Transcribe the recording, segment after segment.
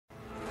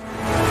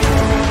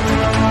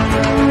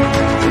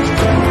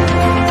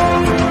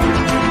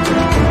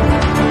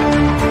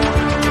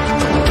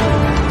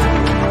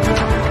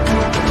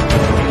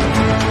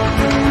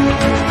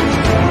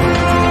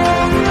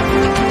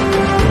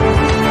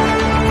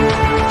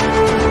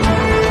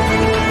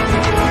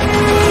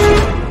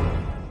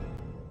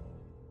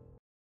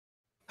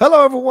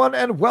Hello, everyone,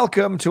 and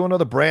welcome to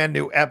another brand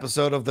new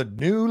episode of the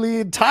newly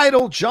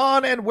entitled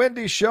John and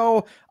Wendy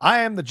Show.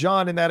 I am the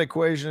John in that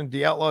equation,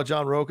 the outlaw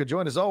John Rocha,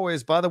 joined as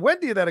always by the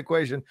Wendy in that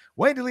equation.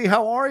 Wendy Lee,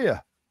 how are you?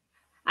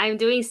 I'm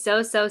doing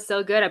so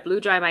good. I blew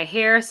dry my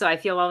hair, so I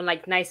feel all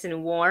like nice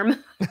and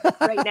warm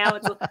right now.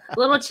 It's a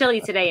little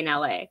chilly today in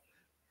LA.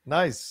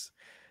 Nice.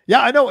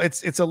 Yeah, I know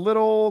it's a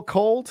little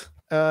cold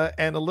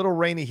and a little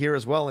rainy here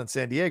as well in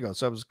San Diego.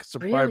 So I was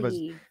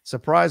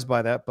surprised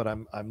by that, but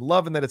I'm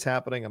loving that it's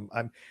happening.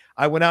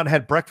 I went out and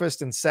had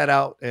breakfast and sat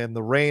out in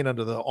the rain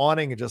under the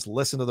awning and just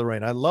listened to the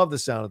rain. I love the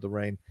sound of the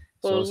rain.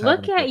 Well, so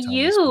look at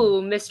you,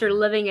 Mr.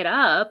 Living It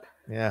Up.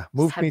 Yeah,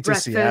 move me to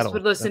Seattle.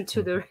 Would listen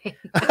to the rain.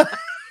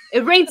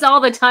 It rains all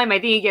the time. I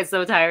think he gets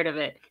so tired of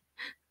it.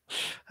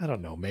 I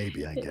don't know.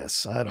 Maybe, I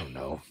guess. I don't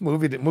know.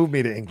 Move me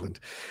to England.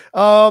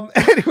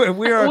 Anyway,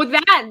 we are. Well,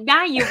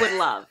 that you would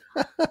love.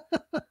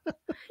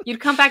 You'd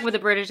come back with a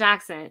British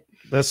accent.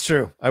 That's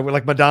true. I would,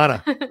 like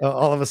Madonna,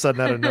 all of a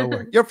sudden out of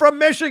nowhere. You're from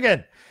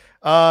Michigan.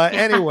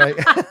 Anyway.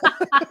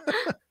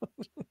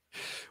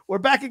 We're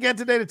back again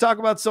today to talk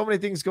about so many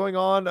things going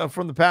on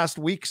from the past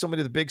week. So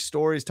many of the big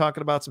stories,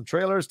 talking about some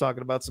trailers,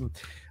 talking about some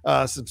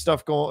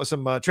stuff going,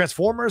 some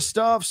Transformers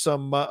stuff.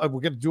 We're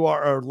going to do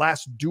our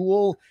Last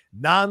Duel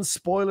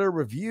non-spoiler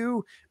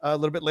review a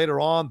little bit later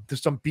on.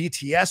 There's some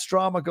BTS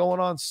drama going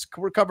on.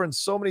 We're covering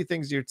so many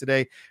things here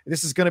today.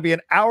 This is going to be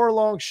an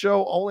hour-long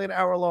show, only an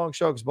hour-long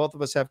show because both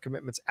of us have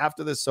commitments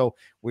after this. So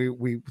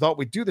we thought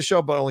we'd do the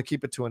show, but only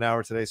keep it to an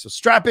hour today. So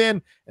strap in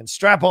and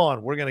strap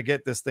on. We're going to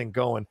get this thing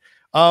going.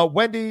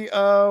 Wendy,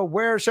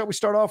 where shall we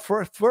start off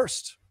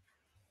first?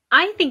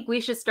 I think we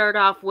should start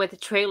off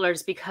with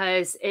trailers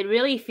because it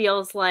really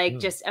feels like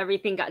just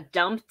everything got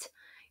dumped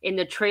in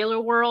the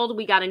trailer world.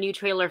 We got a new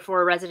trailer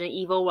for Resident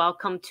Evil,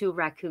 Welcome to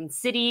Raccoon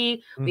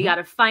City. We got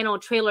a final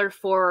trailer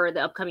for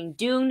the upcoming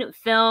Dune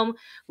film.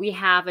 We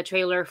have a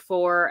trailer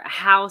for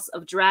House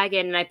of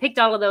Dragon. And I picked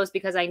all of those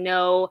because I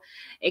know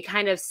it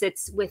kind of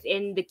sits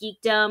within the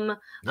geekdom,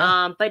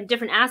 but in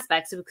different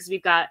aspects because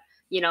we've got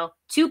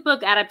 2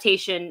 book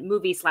adaptation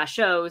movies /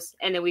 shows,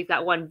 and then we've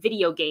got 1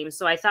 video game.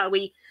 So I thought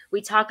we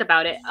talk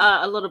about it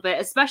a little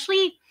bit,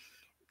 especially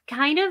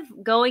kind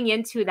of going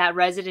into that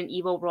Resident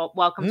Evil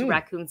Welcome to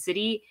Raccoon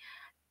City.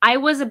 I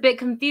was a bit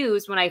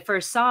confused when I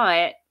first saw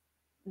it,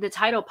 the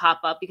title pop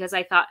up, because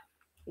I thought,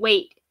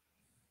 wait,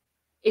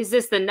 is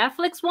this the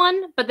Netflix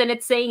one? But then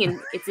it's saying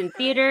it's in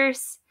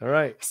theaters. All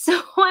right. So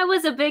I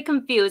was a bit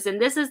confused, and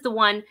this is the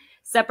one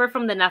separate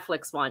from the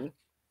Netflix one.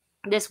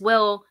 This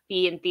will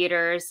be in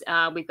theaters.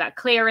 We've got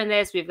Claire in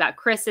this. We've got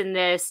Chris in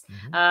this.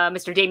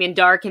 Mr. Damien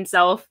Dark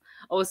himself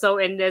also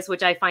in this,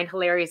 which I find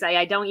hilarious.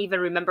 I don't even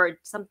remember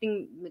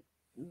something.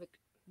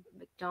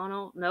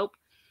 McDonald? Nope.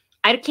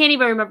 I can't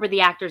even remember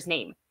the actor's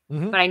name,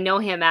 but I know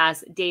him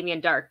as Damien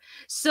Dark.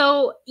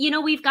 So,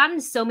 we've gotten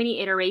so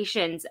many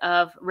iterations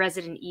of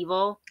Resident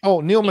Evil.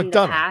 Oh, Neil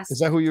McDonough. Is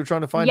that who you're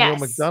trying to find? Yes.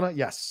 Neil McDonough?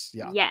 Yes.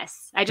 Yeah.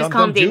 Yes. I just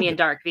call him Damien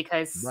Dark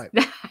because... Right.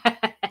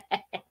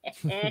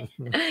 And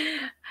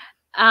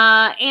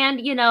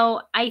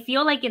I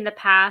feel like in the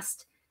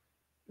past,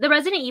 the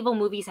Resident Evil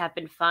movies have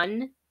been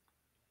fun,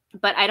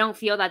 but I don't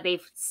feel that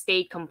they've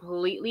stayed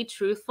completely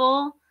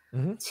truthful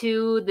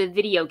to the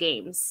video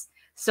games.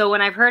 So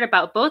when I've heard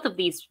about both of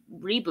these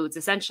reboots,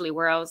 essentially,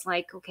 where I was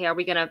like, okay, are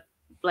we gonna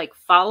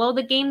follow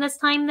the game this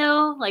time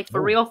though?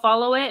 For real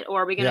follow it,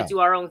 or are we gonna do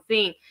our own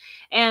thing?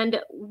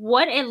 And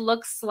what it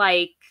looks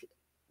like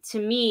to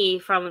me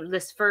from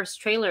this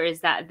first trailer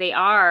is that they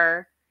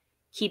are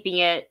keeping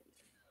it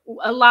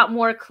a lot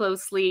more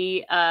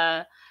closely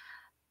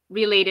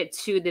related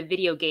to the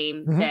video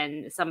game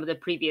than some of the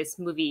previous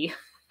movie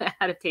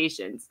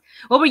adaptations.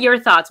 What were your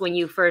thoughts when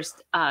you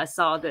first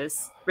saw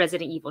this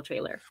Resident Evil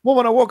trailer? Well,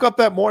 when I woke up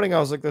that morning, I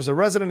was like, there's a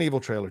Resident Evil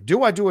trailer.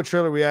 Do I do a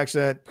trailer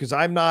reaction? Because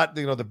I'm not,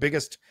 the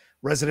biggest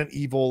Resident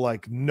Evil,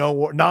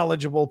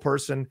 knowledgeable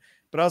person.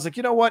 But I was like,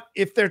 you know what?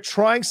 If they're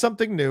trying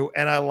something new,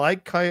 and I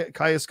like Kaya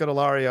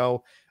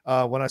Scodelario,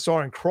 when I saw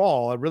her in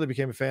Crawl, I really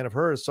became a fan of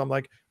hers. So I'm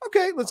like,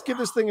 okay, let's give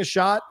this thing a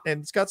shot.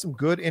 And it's got some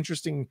good,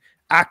 interesting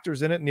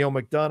actors in it. Neil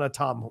McDonough,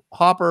 Tom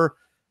Hopper,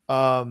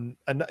 and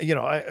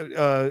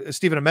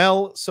Stephen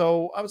Amell.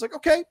 So I was like,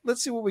 okay,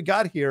 let's see what we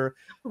got here.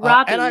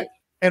 Robbie.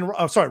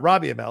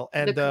 Robbie Amell.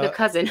 And the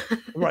cousin.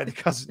 Right, the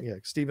cousin. Yeah,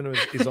 Stephen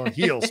is on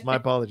heels. My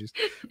apologies.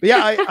 But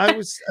yeah, I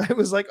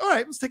was like, all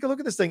right, let's take a look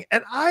at this thing.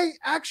 And I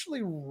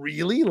actually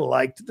really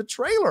liked the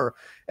trailer.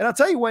 And I'll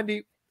tell you,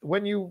 Wendy,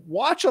 when you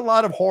watch a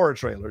lot of horror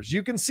trailers,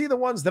 you can see the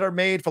ones that are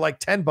made for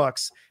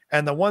 $10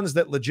 and the ones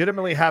that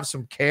legitimately have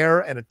some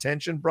care and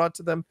attention brought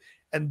to them.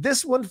 And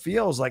this one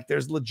feels like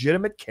there's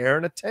legitimate care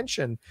and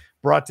attention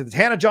brought to this.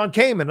 Hannah John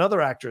Kamen,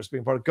 another actress,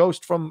 being part of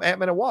Ghost from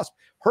Ant-Man and Wasp,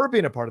 her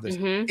being a part of this.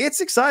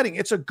 It's exciting.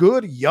 It's a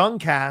good young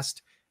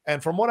cast.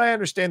 And from what I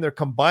understand, they're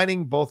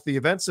combining both the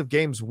events of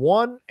Game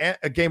 1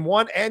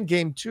 and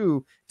Game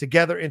 2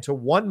 together into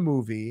one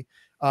movie.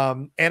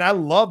 And I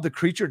love the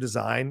creature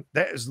design.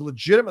 That is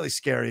legitimately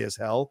scary as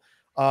hell.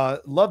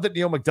 Love that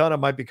Neil McDonough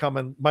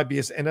might be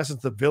in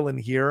essence the villain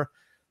here.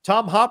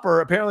 Tom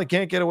Hopper apparently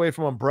can't get away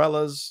from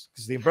umbrellas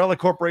because the Umbrella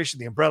Corporation,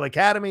 the Umbrella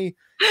Academy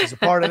is a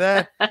part of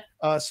that.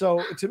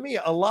 So to me,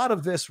 a lot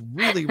of this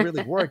really,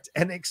 really worked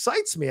and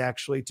excites me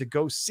actually to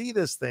go see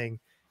this thing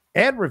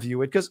and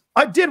review it, because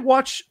I did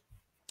watch,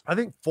 I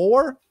think,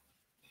 4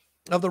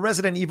 of the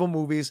Resident Evil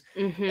movies.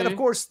 And of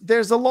course,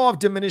 there's a law of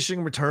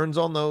diminishing returns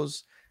on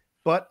those.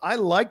 But I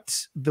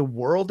liked the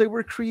world they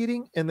were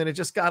creating, and then it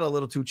just got a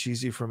little too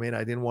cheesy for me, and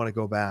I didn't want to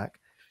go back.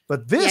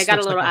 But this got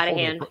a little out of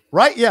hand.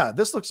 Right? Yeah,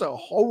 this looks a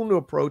whole new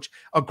approach,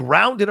 a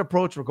grounded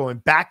approach. We're going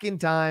back in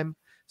time.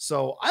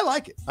 So I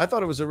like it. I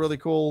thought it was a really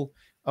cool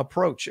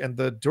approach. And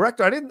the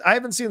director, I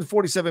haven't seen the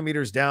 47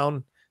 Meters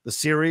Down, the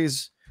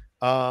series,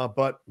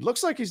 but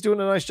looks like he's doing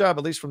a nice job,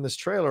 at least from this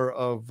trailer,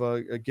 of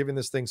giving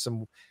this thing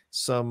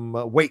some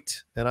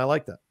weight. And I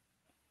like that.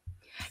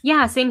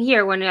 Yeah, same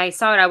here. When I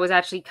saw it, I was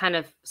actually kind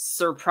of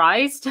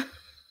surprised.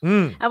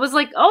 I was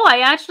like, oh, I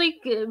actually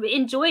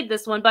enjoyed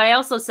this one, but I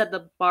also set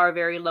the bar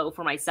very low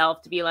for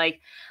myself to be like,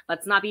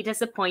 let's not be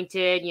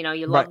disappointed. You know,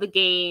 you love the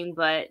game,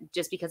 but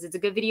just because it's a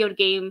good video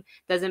game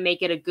doesn't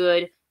make it a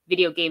good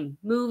video game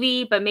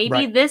movie. But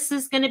maybe this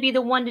is going to be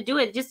the one to do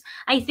it.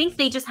 I think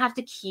they just have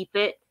to keep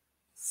it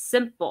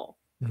simple.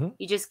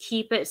 You just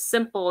keep it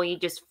simple. You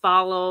just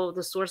follow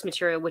the source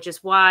material, which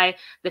is why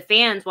the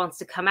fans wants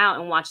to come out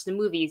and watch the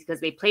movies, because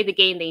they play the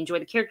game, they enjoy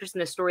the characters in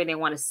the story, and they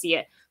want to see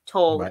it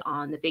told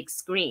on the big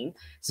screen.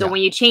 So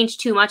when you change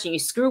too much and you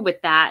screw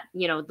with that,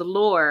 you know, the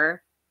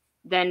lore,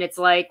 then it's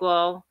like,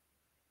 well,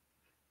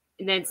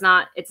 then it's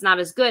not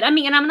as good. I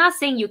mean, and I'm not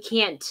saying you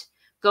can't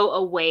go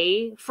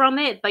away from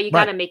it, but you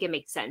got to make it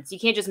make sense. You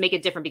can't just make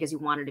it different because you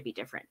want it to be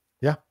different.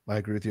 Yeah, I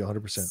agree with you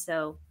 100%.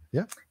 So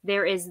yeah,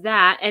 there is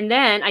that. And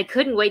then I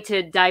couldn't wait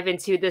to dive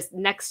into this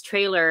next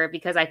trailer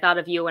because I thought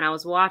of you when I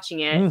was watching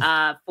it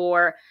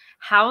for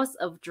House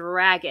of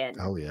Dragon.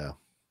 Oh yeah.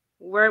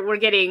 We're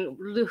getting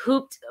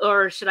hooped,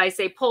 or should I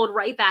say pulled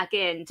right back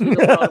into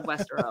the world of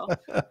Westeros.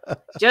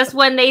 Just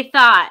when they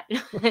thought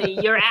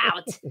you're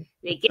out,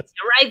 they get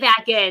you right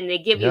back in. They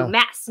give you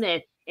Matt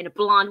Smith in a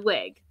blonde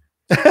wig.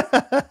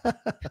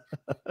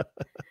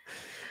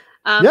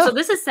 So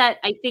this is set,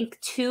 I think,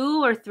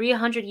 200 or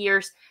 300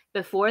 years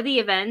before the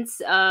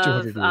events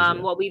of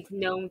what we've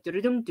known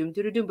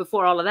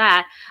before all of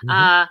that.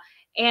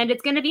 And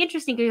it's going to be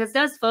interesting because it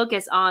does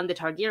focus on the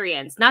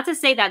Targaryens. Not to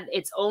say that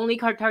it's only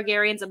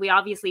Targaryens. We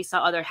obviously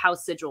saw other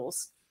house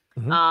sigils.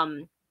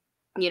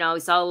 You know, we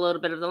saw a little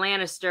bit of the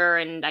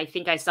Lannister, and I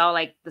think I saw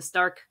like the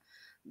Stark,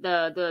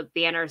 the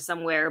banner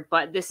somewhere.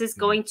 But this is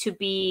going to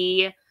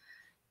be,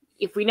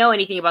 if we know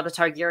anything about the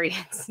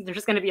Targaryens,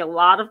 there's going to be a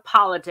lot of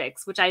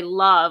politics, which I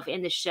love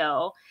in the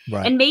show.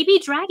 And maybe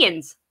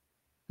dragons.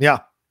 Yeah.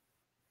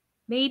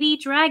 Maybe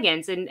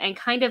dragons. And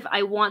kind of,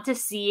 I want to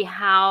see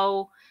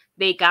how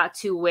they got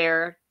to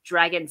where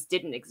dragons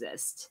didn't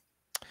exist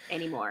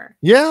anymore.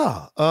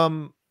 Yeah.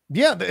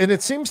 Yeah. And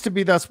it seems to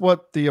be that's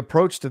what the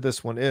approach to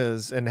this one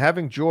is. And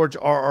having George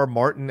R.R.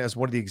 Martin as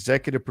one of the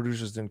executive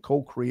producers and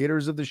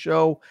co-creators of the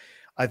show,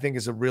 I think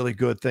is a really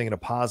good thing and a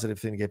positive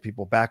thing to get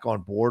people back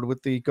on board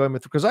with the Game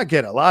of Thrones. Because I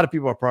get it, a lot of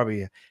people are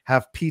probably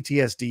have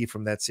PTSD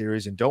from that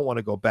series and don't want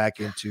to go back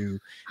into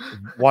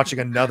watching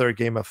another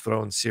Game of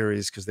Thrones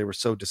series because they were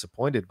so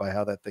disappointed by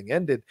how that thing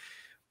ended.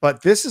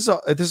 But this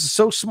is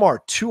so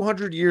smart.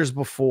 200 years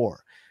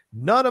before,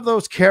 none of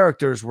those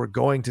characters we're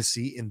going to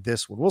see in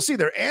this one. We'll see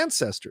their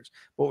ancestors,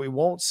 but we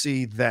won't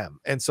see them.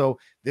 And so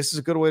this is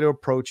a good way to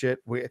approach it.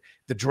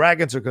 The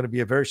dragons are going to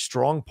be a very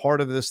strong part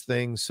of this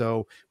thing.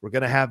 So we're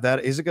going to have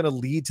that. Is it going to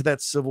lead to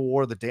that civil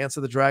war, the Dance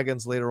of the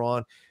Dragons later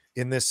on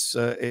in this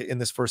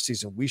first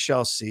season? We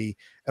shall see.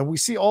 And we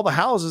see all the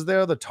houses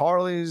there, the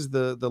Tarleys,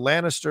 the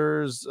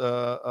Lannisters,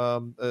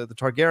 the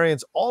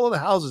Targaryens, all of the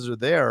houses are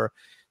there.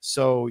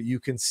 So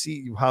you can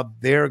see how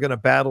they're going to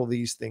battle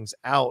these things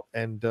out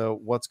and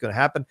what's going to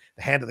happen.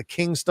 The Hand of the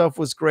King stuff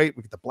was great.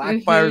 We get the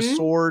Blackfire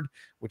sword,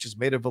 which is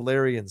made of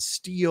Valyrian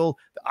steel.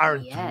 The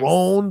Iron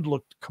Throne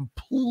looked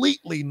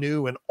completely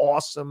new and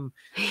awesome.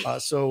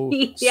 So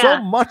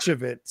much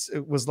of it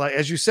was like,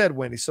 as you said,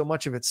 Wendy, so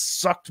much of it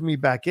sucked me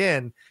back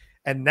in.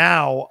 And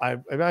now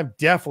I'm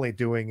definitely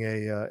doing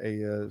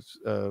a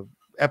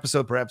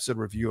episode per episode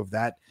review of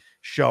that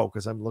show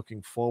because I'm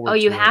looking forward to it.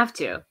 Oh, you have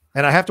to.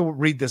 And I have to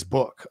read this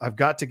book. I've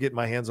got to get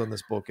my hands on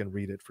this book and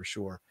read it for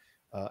sure,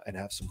 and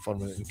have some fun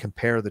with it and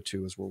compare the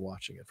two as we're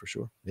watching it for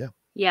sure. Yeah.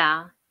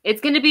 Yeah.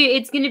 It's going to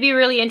be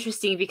really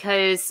interesting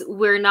because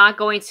we're not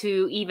going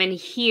to even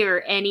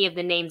hear any of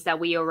the names that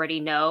we already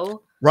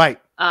know. Right.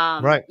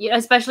 Right.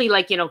 Especially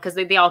like, because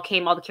they all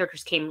the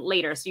characters came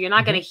later. So you're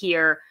not going to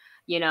hear,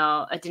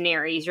 a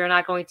Daenerys. You're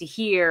not going to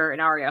hear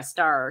an Arya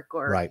Stark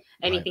or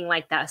anything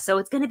like that. So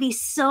it's going to be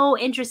so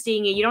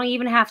interesting. And you don't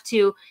even have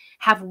to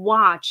have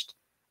watched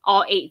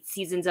all 8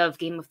 seasons of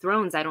Game of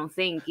Thrones, I don't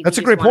think. That's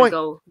a great point.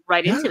 Go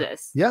right into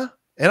this. Yeah.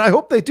 And I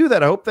hope they do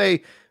that. I hope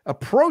they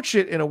approach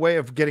it in a way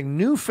of getting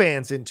new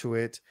fans into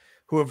it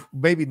who have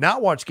maybe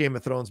not watched Game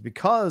of Thrones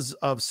because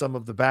of some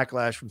of the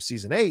backlash from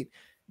season 8.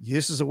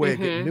 This is a way of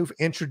getting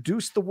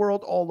introduce the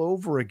world all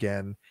over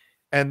again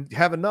and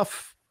have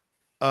enough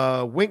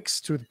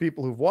winks to the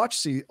people who've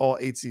watched all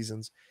 8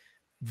 seasons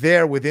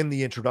there within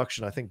the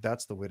introduction. I think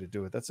that's the way to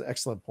do it. That's an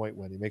excellent point,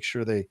 Wendy. Make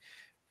sure they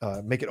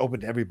make it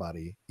open to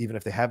everybody, even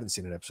if they haven't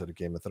seen an episode of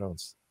Game of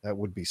Thrones. That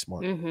would be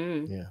smart.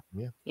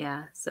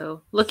 Yeah.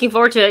 So looking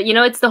forward to it. You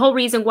know, it's the whole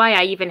reason why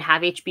I even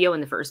have HBO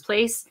in the first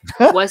place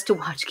was to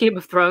watch Game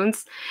of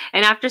Thrones.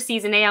 And after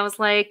season 8, I was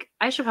like,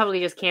 I should probably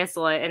just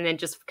cancel it, and then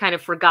just kind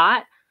of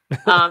forgot.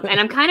 And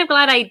I'm kind of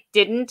glad I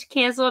didn't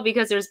cancel it,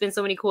 because there's been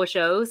so many cool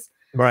shows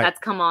that's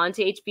come on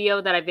to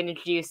HBO that I've been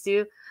introduced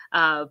to.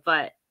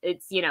 But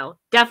it's, you know,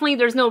 definitely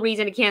there's no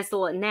reason to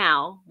cancel it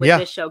now with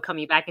this show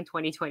coming back in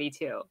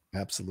 2022.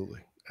 Absolutely.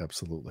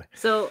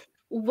 So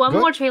one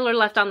more trailer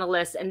left on the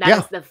list, and that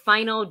is the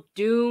final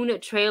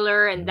Dune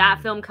trailer. And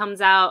that film comes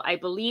out, I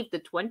believe, the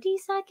 22nd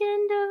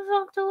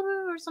of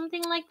October or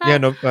something like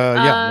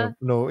that.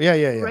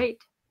 Right.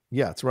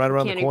 Yeah, it's right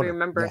around the corner. Can't even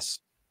remember. Yes.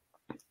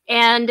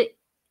 And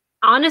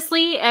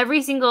honestly,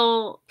 every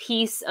single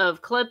piece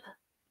of clip,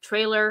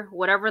 trailer,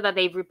 whatever that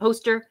they've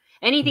poster,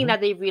 anything that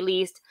they've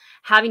released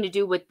having to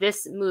do with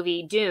this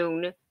movie,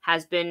 Dune,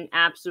 has been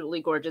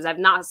absolutely gorgeous. I've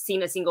not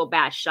seen a single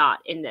bad shot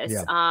in this.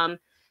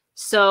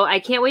 So I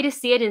can't wait to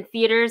see it in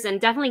theaters, and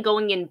definitely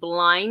going in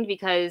blind,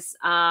 because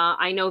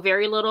I know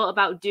very little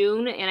about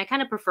Dune, and I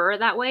kind of prefer it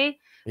that way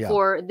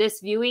for this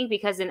viewing,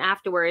 because then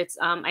afterwards,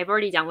 I've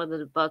already downloaded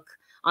the book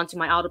onto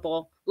my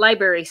Audible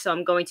library, so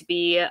I'm going to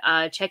be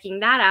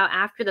checking that out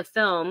after the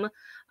film.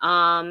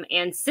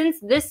 And since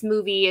this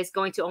movie is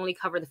going to only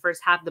cover the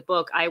first half of the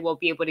book, I will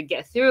be able to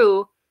get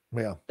through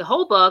the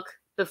whole book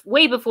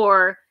way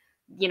before,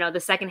 you know, the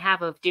second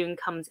half of Dune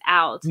comes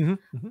out.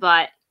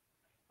 But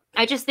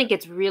I just think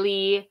it's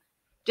really,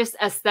 just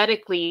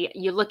aesthetically,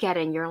 you look at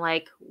it and you're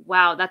like,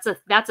 wow, that's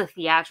a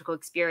theatrical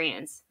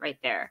experience right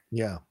there.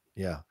 Yeah,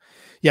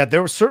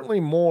 there was certainly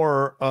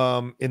more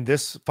in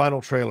this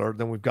final trailer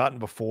than we've gotten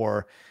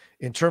before,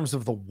 in terms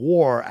of the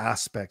war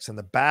aspects and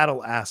the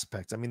battle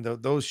aspects. I mean,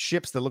 those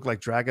ships that look like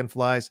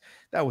dragonflies,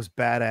 that was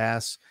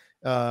badass.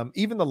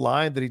 Even the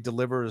line that he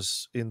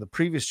delivers in the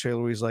previous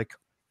trailer, he's like,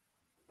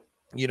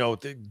 you know,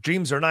 the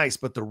dreams are nice,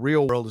 but the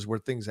real world is where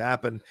things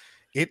happen.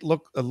 It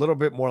looked a little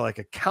bit more like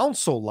a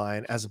council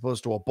line as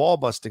opposed to a ball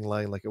busting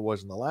line like it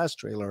was in the last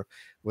trailer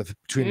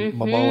between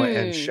Momoa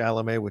and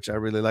Chalamet, which I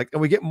really like.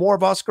 And we get more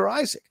of Oscar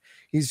Isaac.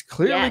 He's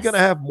clearly going to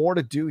have more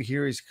to do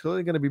here. He's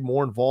clearly going to be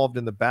more involved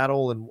in the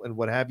battle and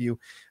what have you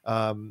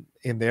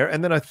in there.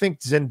 And then I think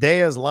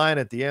Zendaya's line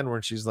at the end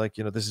where she's like,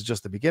 you know, this is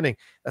just the beginning.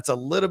 That's a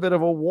little bit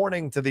of a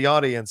warning to the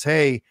audience.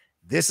 Hey,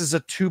 this is a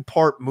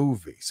 2-part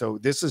movie. So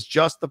this is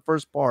just the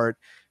first part.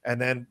 And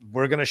then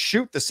we're going to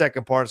shoot the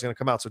second part. It's going to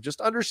come out. So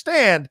just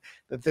understand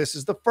that this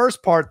is the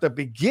first part, the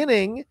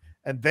beginning,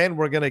 and then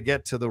we're going to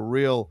get to the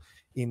real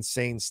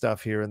insane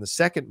stuff here in the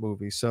second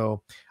movie.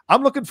 So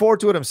I'm looking forward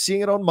to it. I'm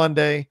seeing it on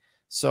Monday.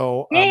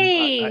 So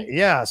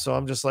so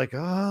I'm just like,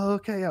 oh,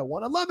 okay, I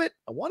want to love it.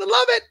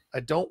 I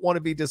don't want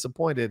to be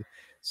disappointed.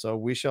 So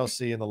we shall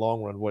see in the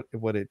long run what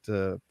it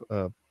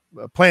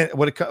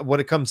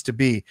comes to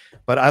be.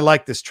 But I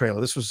like this trailer.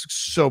 This was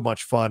so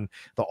much fun.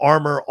 The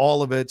armor,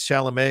 all of it.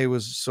 Chalamet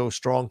was so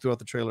strong throughout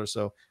the trailer.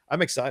 So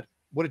I'm excited.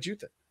 What did you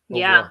think?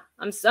 Yeah,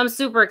 overall? I'm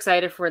super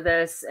excited for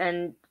this,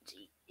 and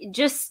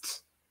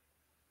just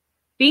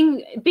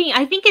being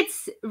I think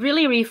it's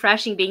really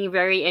refreshing being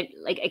very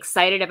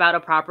excited about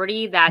a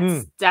property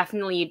that's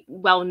definitely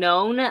well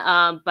known,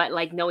 but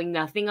like knowing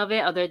nothing of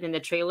it other than the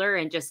trailer,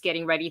 and just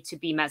getting ready to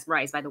be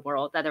mesmerized by the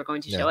world that they're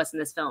going to show us in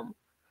this film.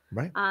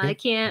 Right. I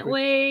can't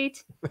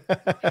wait.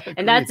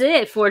 And that's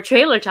it for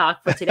trailer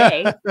talk for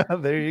today.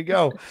 There you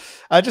go.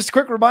 Just a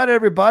quick reminder,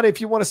 everybody, if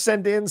you want to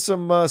send in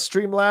some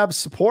Streamlabs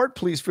support,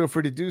 please feel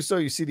free to do so.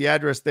 You see the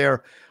address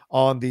there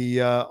on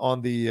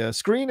the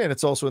screen, and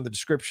it's also in the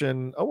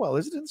description. Oh, well,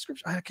 is it in the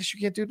description? I guess you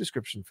can't do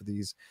description for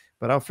these,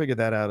 but I'll figure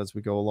that out as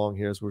we go along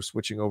here as we're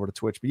switching over to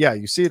Twitch. But yeah,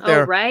 you see it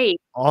there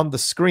on the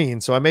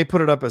screen. So I may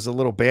put it up as a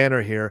little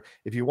banner here.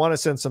 If you want to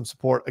send some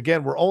support,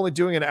 again, we're only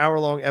doing an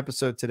hour-long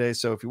episode today.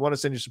 So if you want to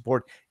send your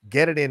support,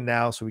 get it in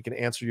now so we can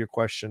answer your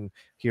question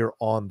here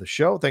on the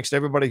show. Thanks to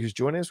everybody who's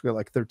joining us. We got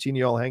like 13 of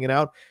y'all hanging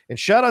out. And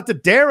shout out to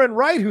Darren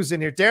Wright, who's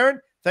in here. Darren,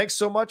 thanks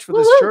so much for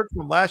this shirt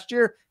from last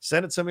year.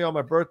 Send it to me on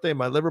my birthday,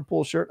 my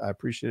Liverpool shirt. I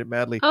appreciate it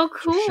madly. Oh,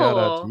 cool. So shout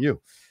out to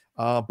you.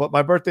 But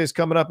my birthday is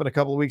coming up in a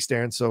couple of weeks,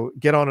 Darren. So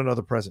get on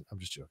another present. I'm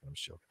just joking.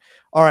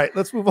 All right,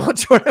 let's move on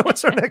to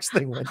what's our next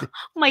thing, Wendy?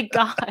 Oh my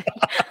God.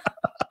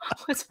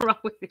 What's wrong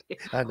with you?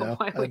 I know.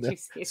 Why would you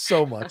say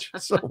so much?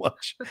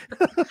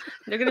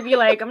 They're going to be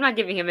like, I'm not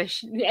giving him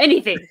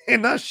anything.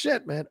 Ain't not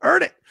shit, man.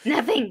 Earn it.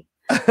 Nothing.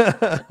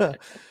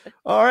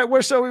 All right,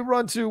 where shall we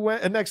run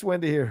to next,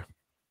 Wendy, here?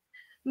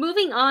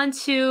 Moving on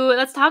to,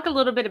 let's talk a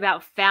little bit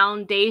about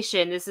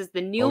Foundation. This is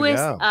the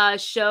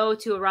newest show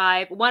to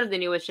arrive, one of the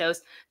newest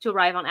shows to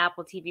arrive on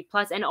Apple TV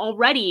Plus, and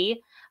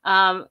already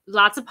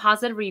lots of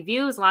positive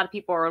reviews. A lot of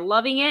people are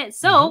loving it.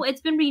 So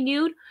it's been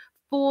renewed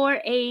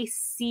for a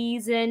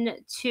season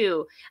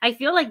 2. I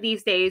feel like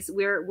these days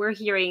we're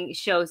hearing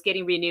shows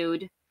getting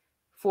renewed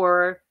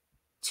for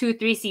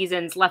 2-3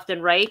 seasons left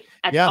and right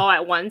all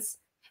at once.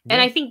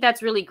 And I think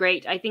that's really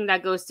great. I think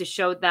that goes to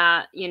show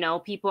that, you know,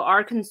 people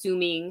are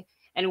consuming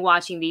and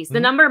watching these. The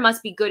number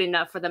must be good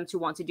enough for them to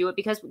want to do it,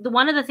 because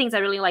one of the things I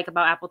really like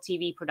about Apple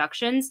TV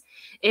productions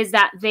is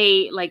that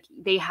they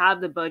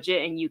have the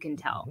budget, and you can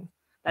tell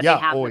that they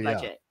have the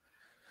budget.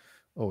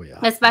 Oh yeah,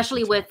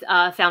 especially with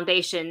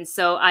Foundation.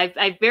 So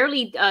I've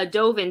barely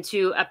dove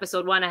into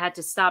episode 1. I had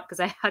to stop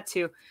because I had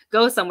to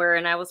go somewhere,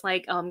 and I was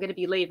like, oh, I'm gonna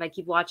be late if I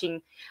keep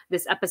watching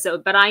this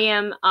episode. But I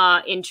am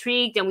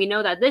intrigued, and we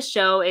know that this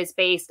show is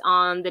based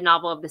on the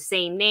novel of the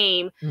same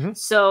name.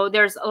 So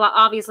there's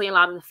obviously a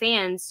lot of the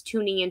fans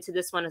tuning into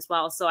this one as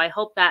well. So I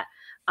hope that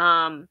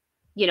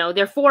you know,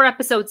 they're 4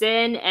 episodes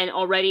in and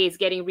already it's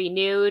getting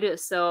renewed.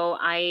 So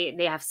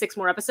they have 6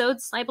 more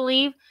episodes, I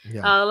believe,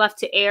 left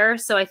to air.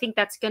 So I think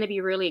that's going to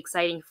be really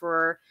exciting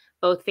for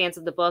both fans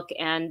of the book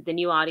and the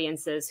new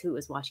audiences who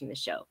is watching the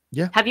show.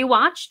 Yeah. Have you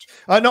watched?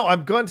 No,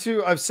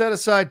 I've set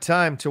aside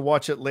time to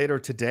watch it later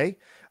today.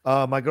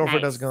 My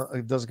girlfriend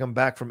doesn't come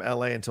back from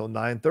LA until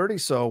 9:30.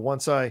 So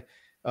once I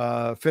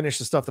finish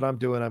the stuff that I'm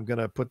doing, I'm going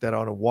to put that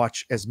on and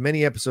watch as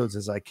many episodes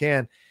as I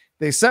can.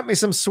 They sent me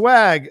some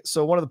swag.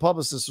 So one of the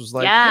publicists was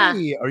like,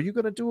 hey, are you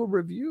going to do a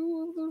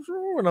review of the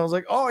show? And I was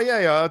like, oh, yeah,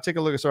 I'll take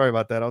a look. Sorry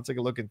about that. I'll take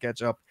a look and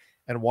catch up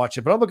and watch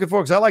it. But I'm looking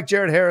forward, because I like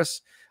Jared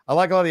Harris. I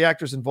like a lot of the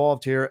actors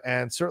involved here,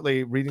 and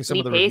certainly reading some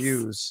of the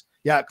reviews.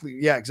 Yeah,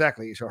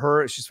 exactly.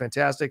 So she's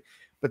fantastic.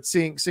 But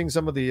seeing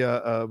some of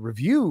the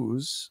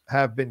reviews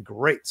have been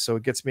great. So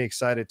it gets me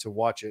excited to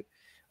watch it.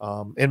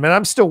 And man,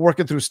 I'm still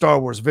working through Star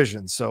Wars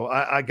Visions. So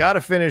I got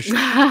to finish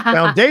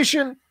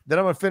Foundation. Then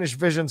I'm going to finish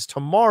Visions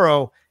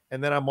tomorrow.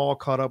 And then I'm all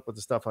caught up with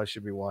the stuff I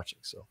should be watching.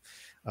 So,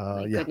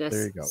 goodness,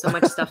 there you go. So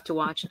much stuff to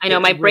watch. I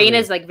know my brain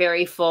is like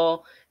very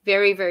full,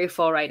 very, very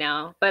full right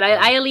now. But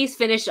I at least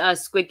finished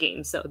Squid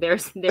Game. So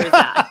there's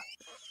that.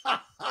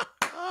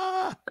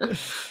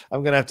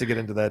 I'm gonna have to get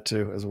into that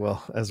too, as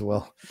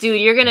well. Dude,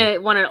 you're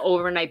gonna want to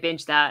overnight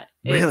binge that.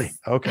 Really?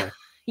 Okay.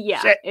 Yeah,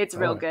 Shit. It's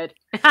real good.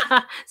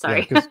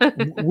 Sorry.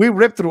 We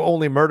ripped through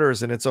Only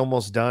Murders and it's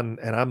almost done,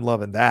 and I'm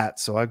loving that.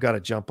 So I've got to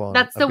jump on.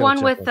 That's the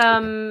one with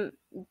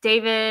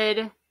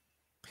David.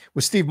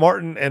 With Steve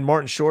Martin and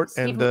Martin Short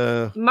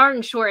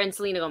Martin Short and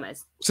Selena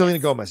Gomez. Selena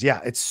Gomez. Yeah,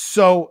 it's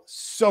so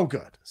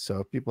good.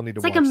 So people need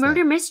to watch It's like a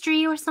murder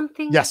mystery or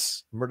something.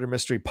 Yes, murder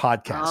mystery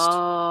podcast.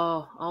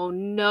 Oh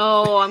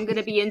no, I'm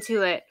gonna be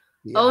into it.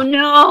 Yeah. Oh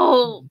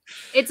no,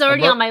 it's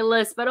already on my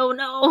list, but oh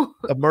no.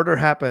 A murder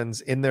happens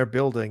in their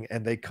building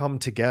and they come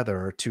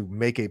together to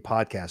make a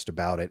podcast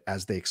about it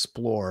as they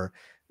explore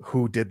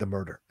who did the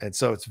murder. And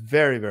so it's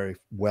very, very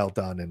well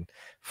done and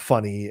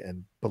funny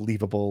and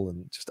believable,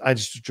 and I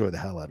just enjoy the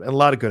hell out of it. And a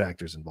lot of good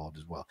actors involved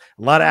as well.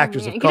 A lot of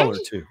actors of color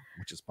too,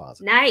 which is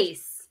positive.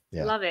 Nice.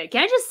 Yeah. Love it.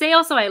 Can I just say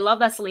also, I love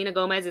that Selena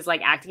Gomez is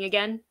like acting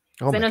again.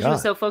 I know she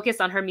was so focused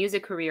on her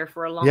music career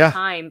for a long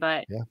time,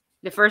 but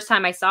the first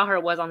time I saw her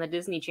was on the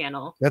Disney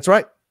Channel. That's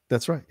right.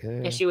 Yeah.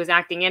 And she was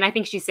acting, and I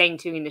think she sang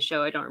too in the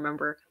show. I don't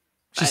remember.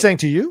 She sang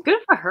to you? Good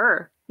for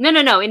her.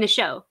 No, in the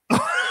show.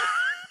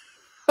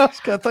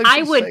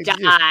 I would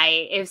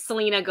die if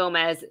Selena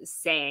Gomez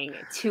sang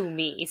to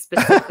me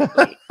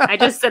specifically. I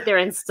just sit there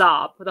and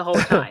sob the whole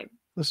time.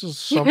 This is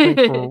something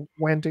for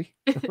Wendy.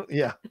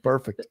 Yeah,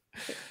 perfect.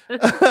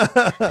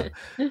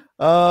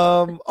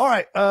 All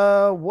right.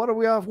 What are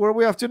we off? Where are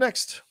we off to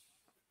next?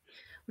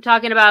 We're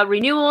talking about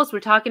renewals. We're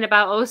talking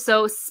about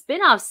also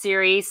spin-off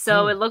series.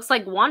 So it looks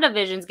like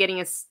WandaVision's getting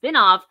a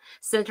spin-off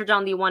centered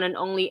on the one and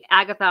only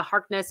Agatha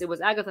Harkness. It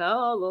was Agatha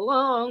all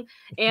along.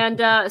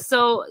 And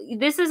so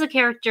this is a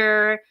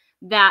character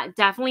that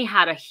definitely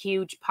had a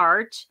huge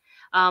part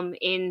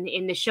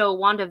in the show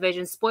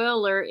WandaVision. Spoiler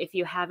alert if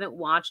you haven't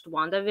watched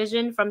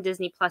WandaVision from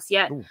Disney Plus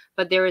yet. Ooh.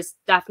 But there is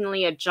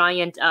definitely a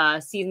giant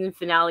season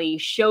finale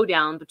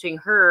showdown between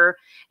her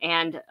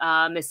and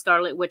Miss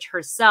Scarlet Witch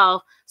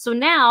herself. So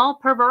now,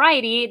 per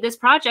Variety, this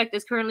project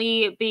is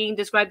currently being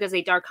described as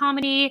a dark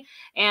comedy,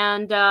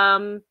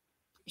 and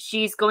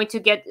she's going to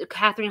get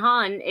Catherine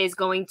Hahn is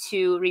going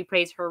to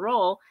reprise her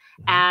role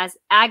as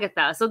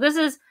Agatha. So this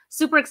is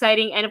super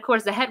exciting. And of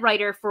course, the head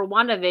writer for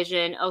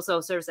WandaVision also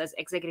serves as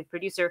executive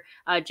producer.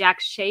 Jack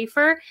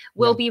Schaefer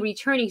will be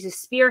returning to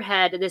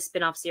spearhead this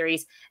spinoff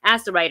series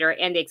as the writer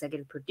and the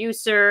executive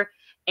producer.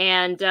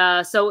 And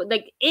so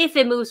like if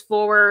it moves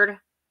forward,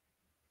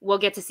 we'll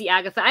get to see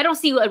Agatha. I don't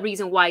see a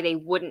reason why they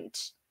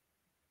wouldn't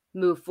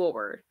move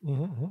forward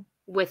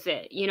with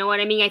it. You know what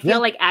I mean? I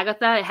feel like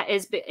Agatha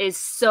is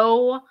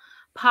so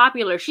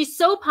popular. She's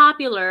so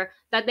popular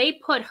that they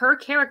put her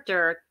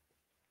character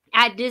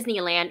at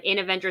Disneyland in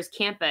Avengers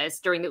Campus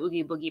during the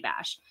Oogie Boogie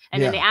Bash.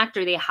 And then the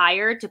actor they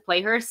hired to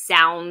play her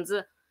sounds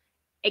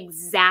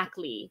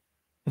exactly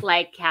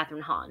like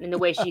Catherine Hahn in the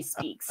way she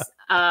speaks.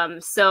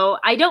 So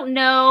I don't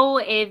know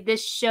if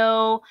this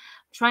show,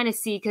 I'm trying to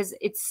see, because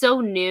it's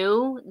so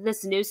new.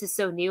 This news is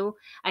so new.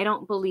 I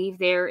don't believe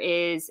there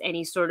is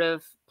any sort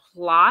of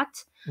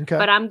plot. Okay.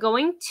 But I'm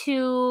going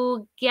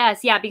to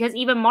guess, because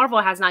even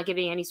Marvel has not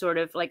given any sort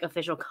of like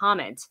official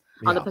comment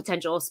on the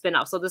potential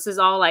spinoff. So this is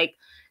all like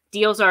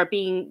deals are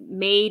being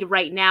made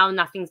right now.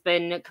 Nothing's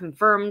been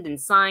confirmed and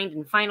signed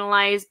and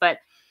finalized, but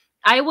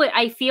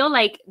I feel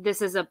like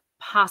this is a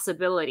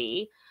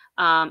possibility.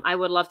 I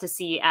would love to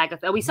see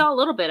Agatha. We saw a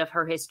little bit of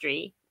her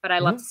history, but I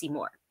love to see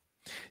more.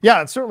 Yeah,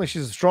 and certainly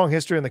she's a strong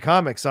history in the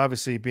comics,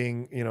 obviously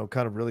being, you know,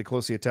 kind of really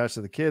closely attached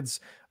to the kids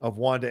of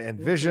Wanda and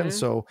Vision.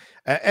 So,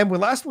 and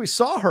when last we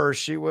saw her,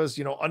 she was,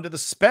 you know, under the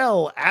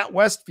spell at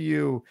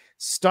Westview,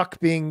 stuck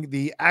being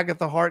the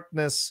Agatha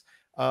Harkness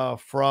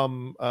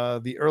from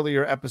the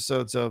earlier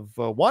episodes of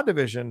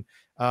WandaVision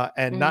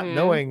and not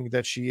knowing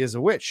that she is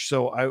a witch.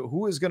 So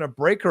who is going to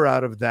break her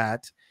out of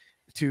that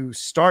to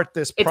start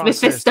this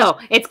process? It's Mephisto.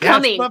 It's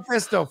coming. It's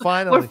Mephisto,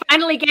 finally. We're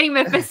finally getting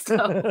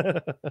Mephisto.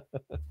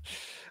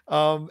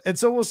 And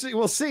so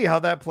we'll see how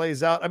that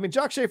plays out. I mean,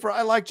 Jock Schaefer,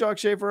 I like Jock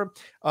Schaefer.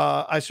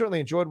 I certainly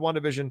enjoyed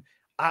WandaVision.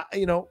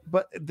 You know,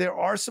 but there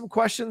are some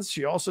questions.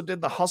 She also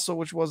did The Hustle,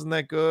 which wasn't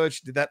that good.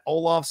 She did that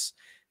Olaf's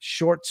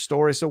short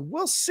story. So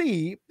we'll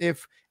see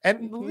if,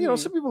 and you know,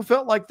 some people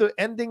felt like the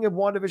ending of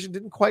WandaVision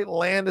didn't quite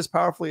land as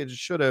powerfully as it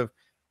should have.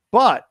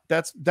 But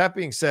that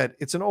being said,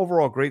 it's an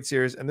overall great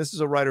series, and this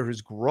is a writer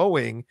who's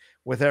growing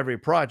with every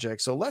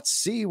project. So let's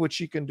see what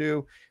she can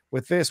do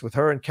with this, with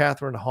her and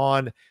Catherine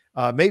Hahn.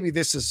 Maybe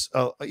this is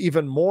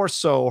even more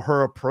so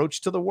her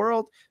approach to the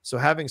world. So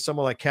having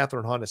someone like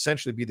Catherine Hahn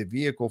essentially be the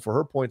vehicle for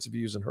her points of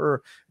views and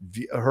her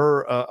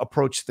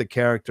approach to the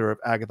character of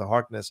Agatha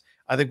Harkness,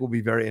 I think will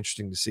be very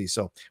interesting to see.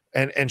 So,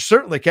 and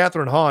certainly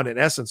Catherine Hahn, in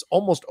essence,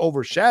 almost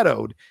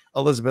overshadowed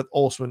Elizabeth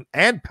Olsen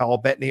and Paul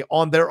Bettany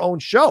on their own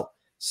show.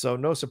 So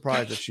no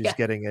surprise that she's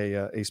getting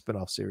a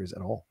spin-off series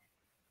at all.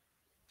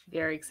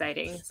 Very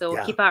exciting. So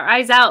we'll keep our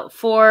eyes out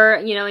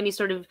for, you know, any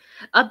sort of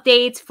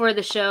updates for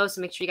the show. So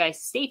make sure you guys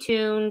stay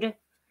tuned,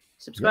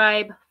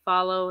 subscribe,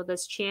 follow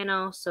this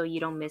channel so you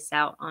don't miss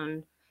out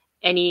on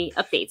any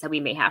updates that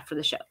we may have for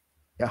the show.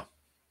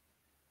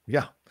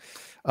 Yeah.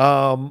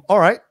 All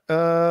right.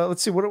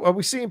 Let's see. What are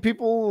we seeing?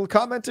 People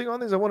commenting on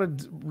these? I want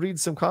to read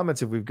some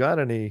comments if we've got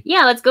any.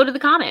 Yeah, let's go to the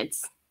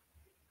comments.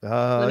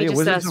 Let me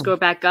just scroll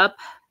back up.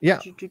 Yeah.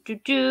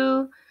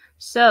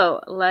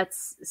 So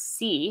let's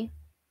see.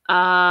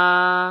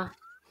 Star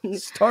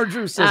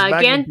Drew says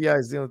Magnum PI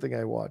is the only thing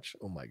I watch.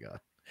 Oh my god.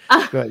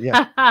 Go ahead,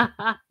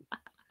 yeah.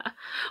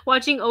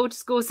 Watching old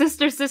school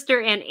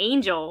Sister and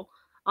Angel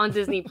on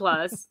Disney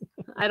Plus.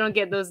 I don't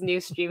get those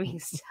new streaming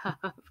stuff.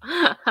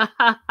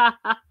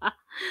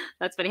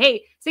 That's funny.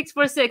 Hey,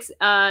 646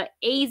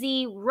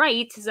 AZ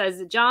Wright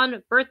says,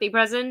 John, birthday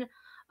present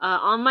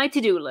on my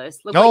to-do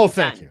list. Look oh,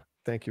 thank you.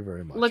 Thank you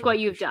very much. Look what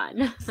you've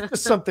done.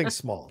 Just something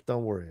small.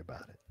 Don't worry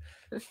about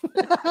it.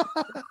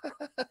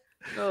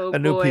 Oh, a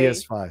new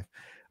PS5.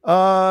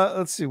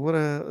 Let's see.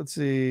 Let's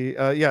see.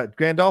 Yeah,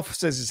 Grandolph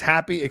says he's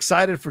happy,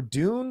 excited for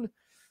Dune.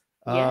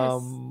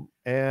 Yes.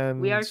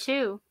 And we are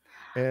too.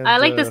 And, I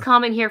like this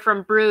comment here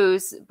from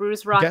Bruce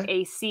Rock okay.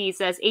 AC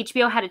says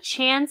HBO had a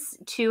chance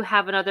to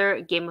have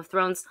another Game of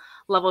Thrones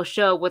level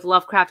show with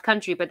Lovecraft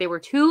Country, but they were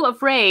too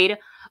afraid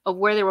of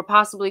where they were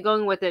possibly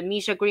going with it.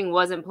 Misha Green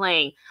wasn't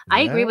playing.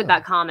 I agree with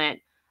that comment.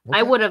 Okay.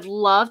 I would have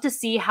loved to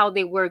see how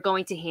they were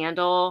going to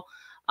handle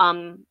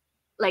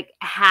like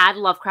had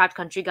Lovecraft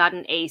Country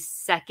gotten a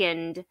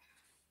second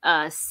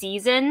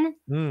season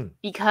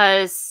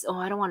because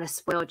I don't want to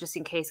spoil it just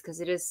in case because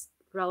it is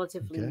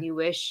relatively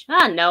newish.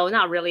 No,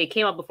 not really. It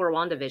came out before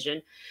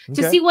WandaVision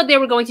to see what they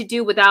were going to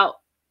do without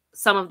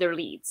some of their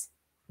leads.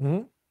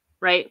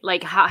 Right?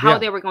 Like how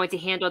they were going to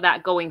handle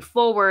that going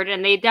forward.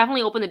 And they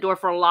definitely opened the door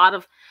for a lot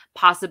of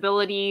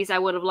possibilities. I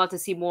would have loved to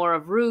see more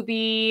of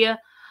Ruby,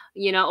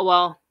 you know,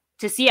 well,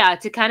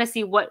 to kind of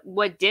see what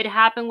did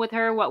happen with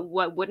her,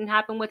 what wouldn't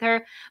happen with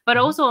her. But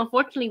also,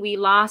 unfortunately, we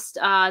lost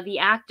the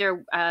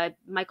actor,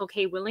 Michael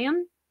K.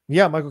 Williams.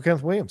 Yeah, Michael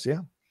Kenneth Williams, yeah.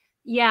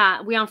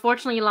 Yeah, we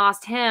unfortunately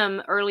lost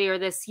him earlier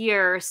this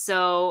year.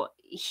 So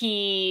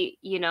he,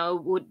 you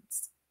know,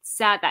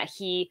 sad that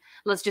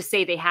let's just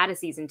say they had a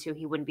season 2,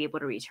 he wouldn't be able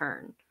to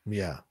return.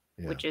 Yeah.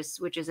 Which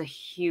is a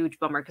huge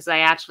bummer because I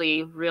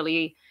actually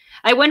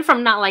I went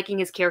from not liking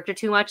his character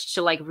too much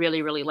to like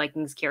really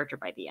liking his character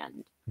by the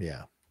end.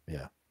 Yeah.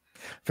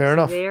 Fair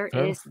enough. There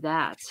is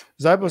that.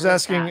 Zybe was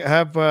asking,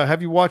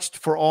 have you watched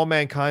For All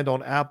Mankind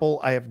on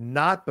Apple? I have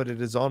not, but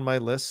it is on my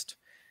list.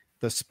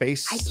 The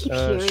space. I keep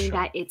hearing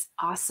that it's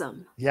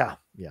awesome. Yeah.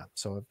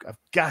 So I've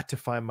got to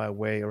find my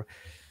way.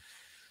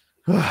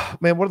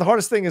 Man, one of the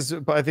hardest thing is,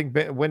 I think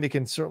Wendy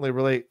can certainly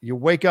relate. You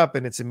wake up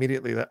and it's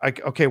immediately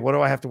like, okay, what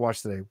do I have to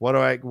watch today? What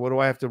do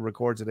I have to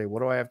record today?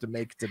 What do I have to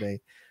make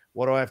today?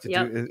 What do I have to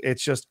do?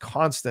 It's just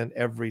constant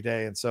every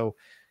day. And so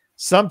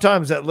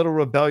sometimes that little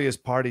rebellious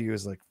part of you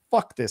is like,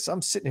 fuck this.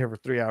 I'm sitting here for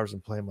 3 hours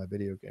and playing my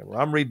video game, or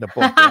I'm reading a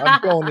book, or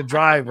I'm going to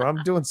drive, or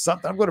I'm doing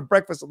something. I'm going to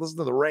breakfast and listen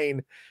to the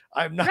rain.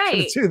 I'm not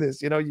going to do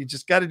this. You know, you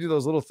just got to do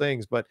those little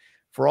things. But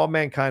For All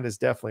Mankind is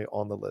definitely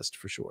on the list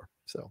for sure.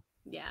 So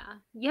yeah,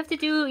 you have to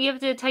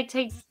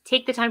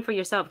take the time for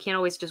yourself. Can't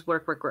always just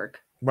work.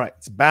 Right.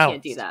 It's balance.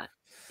 Can't do that.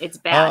 It's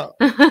bad.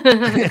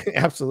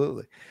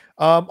 Absolutely.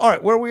 All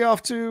right. Where are we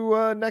off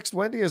to next,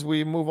 Wendy, as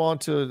we move on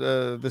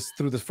to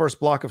through the first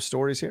block of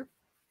stories here?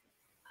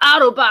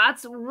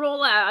 Autobots,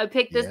 roll out. I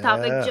picked this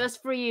topic Yeah.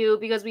 just for you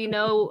because we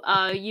know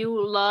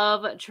you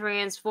love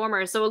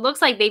Transformers. So it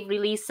looks like they've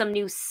released some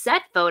new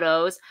set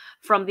photos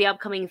from the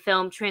upcoming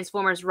film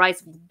Transformers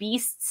Rise of the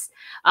Beasts.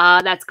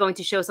 That's going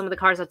to show some of the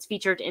cars that's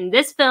featured in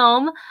this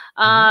film.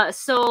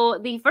 So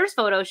the first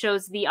photo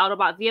shows the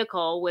Autobot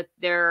vehicle with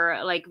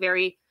their like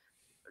very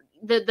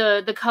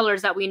the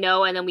colors that we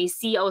know, and then we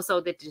see also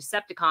the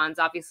Decepticons,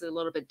 obviously a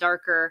little bit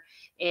darker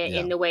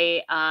in the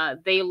way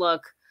they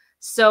look.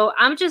 So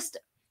I'm just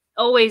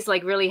always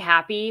like really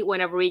happy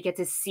whenever we get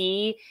to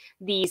see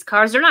these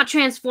cars. They're not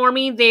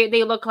transforming,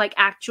 they look like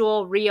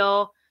actual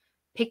real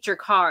picture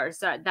cars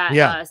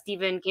that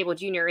Stephen Cable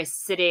Jr. is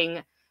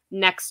sitting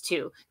next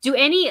to. Do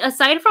any,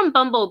 aside from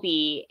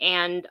Bumblebee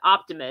and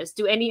Optimus,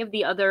 do any of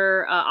the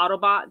other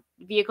Autobot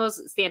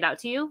vehicles stand out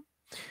to you?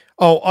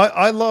 Oh,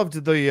 I loved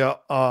the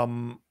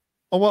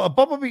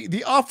Bumblebee.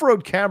 The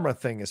off-road camera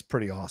thing is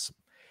pretty awesome.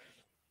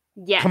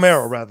 Yes.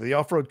 Camaro, rather. The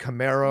off-road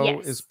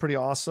Camaro is pretty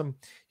awesome.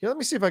 Yeah, let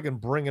me see if I can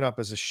bring it up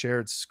as a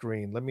shared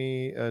screen. Let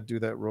me do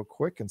that real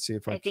quick and see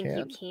if I can. I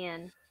think you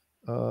can.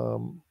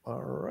 All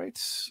right.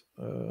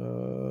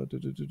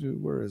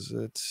 Where is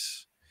it?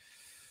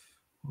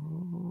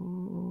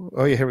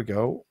 Oh yeah, here we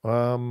go.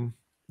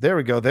 There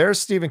we go. There's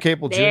Stephen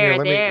Cable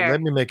Jr. Let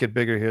me make it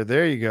bigger here.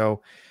 There you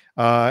go.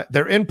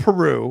 They're in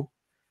Peru,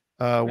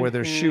 where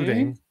they're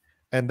shooting,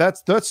 and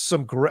that's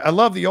some great. I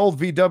love the old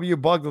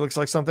VW Bug that looks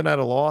like something out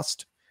of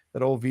Lost.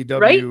 That old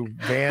VW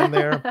van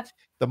there.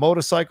 The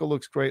motorcycle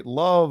looks great.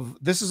 Love.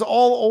 This is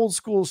all old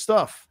school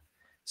stuff.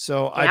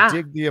 So I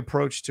dig the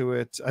approach to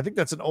it. I think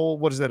that's an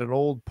old, what is that? An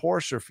old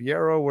Porsche or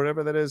Fiero,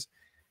 whatever that is.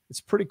 It's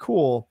pretty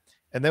cool.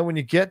 And then when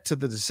you get to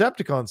the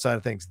Decepticon side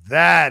of things,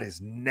 that is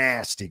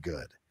nasty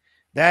good.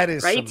 That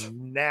is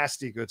some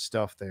nasty good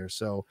stuff there.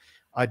 So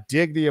I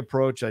dig the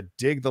approach. I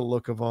dig the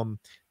look of them.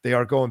 They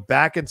are going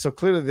back. And so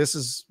clearly this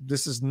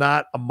is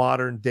not a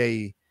modern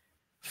day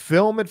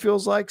film, it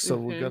feels like. So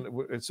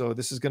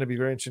this is going to be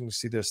very interesting to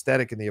see the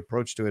aesthetic and the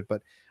approach to it.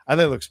 But I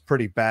think it looks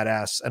pretty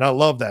badass. And I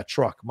love that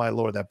truck. My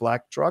Lord, that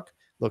black truck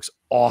looks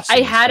awesome.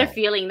 I had a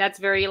feeling that's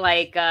very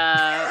like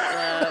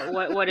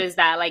what is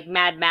that? Like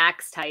Mad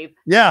Max type.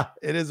 Yeah,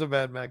 it is a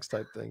Mad Max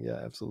type thing. Yeah,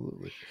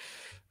 absolutely.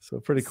 So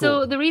pretty cool.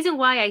 So the reason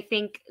why I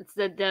think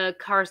the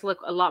cars look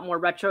a lot more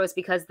retro is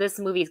because this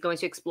movie is going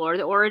to explore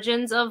the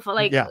origins of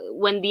like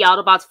when the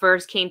Autobots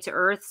first came to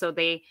Earth. So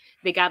they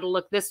got to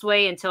look this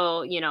way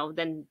until, you know,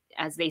 then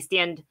as they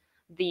stand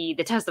the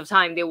test of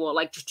time, they will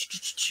like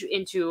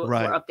into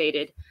more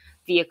updated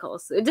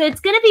vehicles.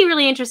 It's going to be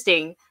really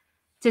interesting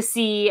to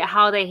see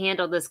how they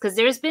handle this, because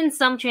there's been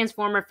some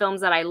Transformer films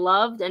that I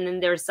loved, and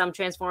then there's some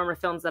Transformer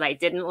films that I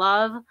didn't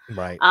love.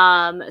 Right.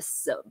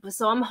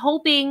 So I'm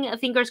hoping,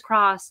 fingers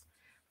crossed,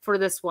 for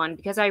this one,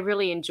 because I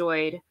really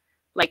enjoyed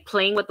like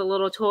playing with the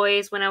little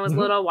toys when I was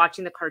little,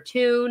 watching the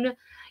cartoon.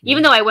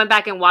 Even though I went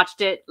back and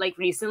watched it like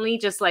recently,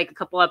 just like a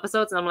couple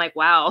episodes, and I'm like,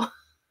 wow.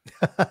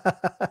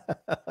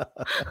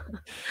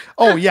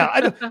 Oh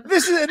yeah,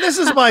 this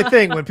is my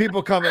thing when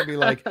people come at me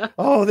like,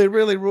 oh, they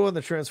really ruined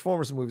the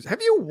Transformers movies. Have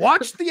you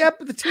watched the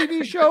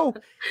TV show?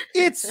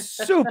 It's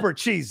super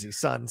cheesy,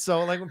 son.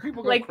 So like when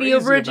people go like crazy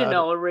the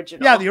original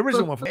yeah, the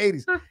original one from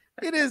the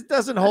 80s,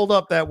 doesn't hold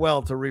up that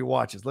well to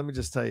rewatches. Let me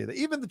just tell you that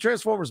even the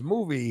Transformers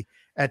movie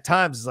at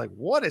times is like,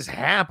 what is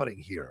happening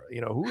here?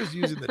 You know, who is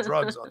using the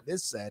drugs on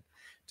this set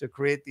to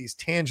create these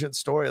tangent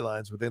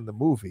storylines within the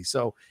movie?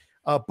 So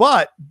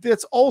but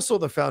that's also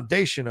the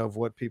foundation of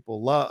what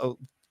people love.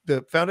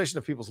 The foundation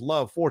of people's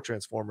love for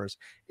Transformers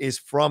is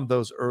from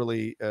those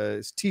early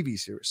TV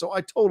series. So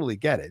I totally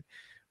get it.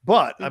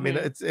 But I mean,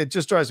 it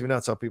just drives me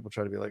nuts how people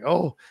try to be like,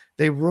 oh,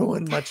 they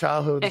ruined my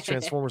childhood.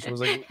 Transformers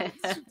was like,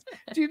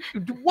 dude,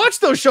 watch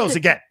those shows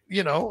again.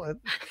 You know,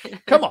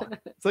 come on.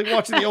 It's like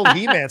watching the old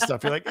He-Man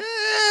stuff. You're like,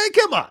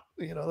 come on.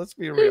 You know, let's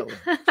be real. Wait,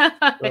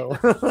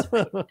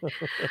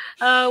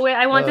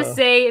 I want to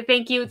say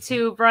thank you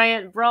to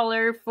Bryant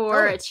Brawler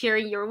for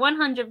cheering your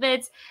 100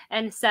 bits,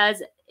 and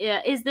says,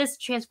 is this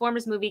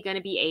Transformers movie going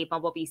to be a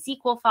Bumblebee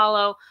sequel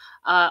follow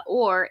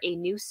or a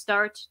new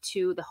start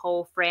to the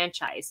whole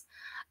franchise?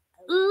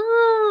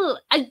 Ooh,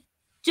 I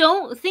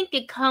don't think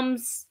it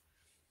comes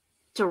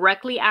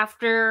directly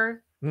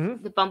after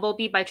the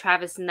Bumblebee by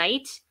Travis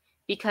Knight,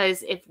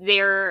 because if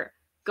they're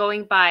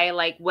going by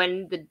like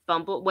when the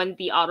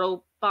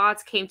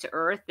Autobots came to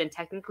Earth, then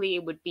technically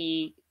it would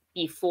be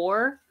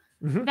before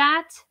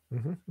that.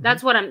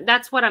 That's what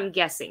I'm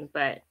guessing,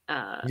 but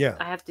I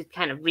have to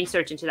kind of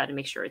research into that to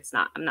make sure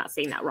I'm not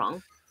saying that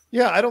wrong.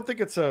 Yeah, I don't think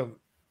it's a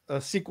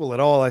sequel at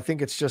all. I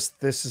think it's just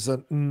this is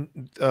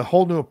a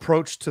whole new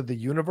approach to the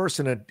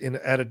universe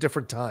at a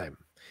different time.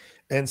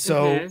 And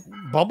so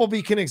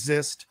Bumblebee can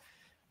exist,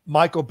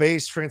 Michael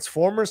Bay's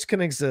Transformers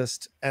can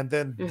exist, and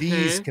then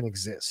these can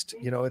exist.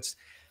 You know, it's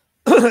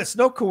it's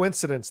no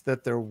coincidence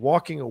that they're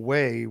walking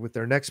away with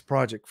their next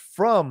project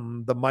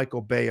from the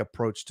Michael Bay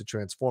approach to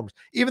Transformers.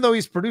 Even though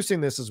he's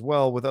producing this as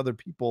well with other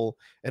people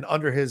and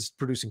under his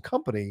producing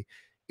company,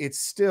 it's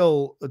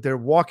still, they're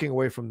walking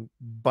away from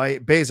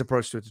Bay's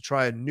approach to it to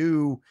try a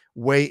new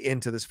way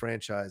into this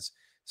franchise.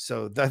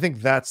 So I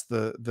think that's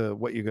the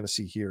what you're going to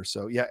see here.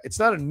 So yeah, it's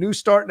not a new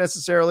start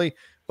necessarily,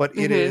 but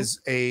it's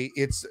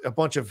a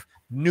bunch of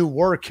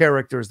newer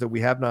characters that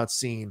we have not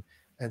seen,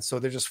 and so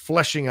they're just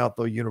fleshing out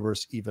the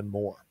universe even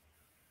more.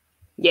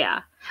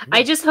 Yeah.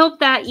 I just hope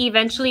that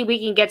eventually we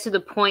can get to the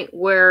point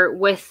where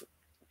with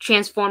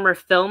Transformer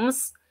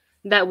films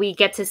that we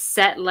get to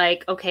set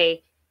like,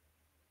 okay,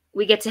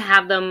 we get to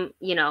have them,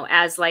 you know,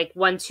 as like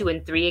 1, 2,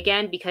 and 3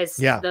 again, because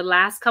the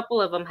last couple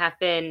of them have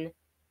been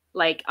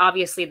like,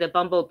 obviously the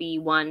Bumblebee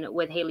one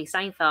with Haley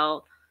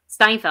Steinfeld,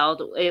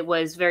 it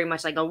was very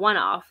much like a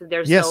one-off.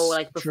 There's no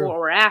like before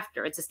or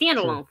after. It's a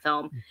standalone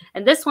film.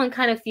 And this one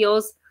kind of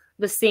feels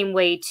the same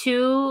way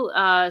too.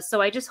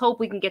 So I just hope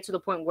we can get to the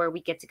point where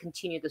we get to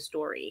continue the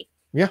story.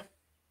 Yeah.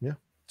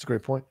 It's a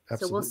great point.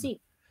 Absolutely. So we'll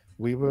see.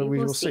 We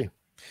will see.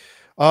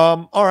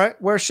 All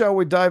right. Where shall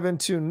we dive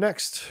into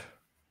next?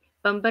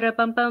 Somebody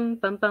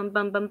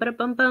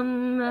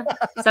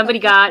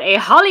got a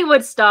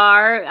Hollywood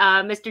star.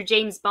 Mr.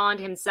 James Bond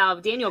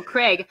himself, Daniel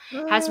Craig,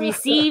 has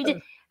received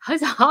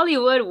his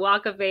Hollywood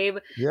Walk of Fame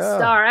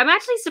star. I'm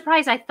actually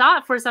surprised. I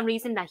thought for some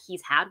reason that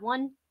he's had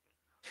one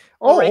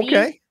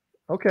already.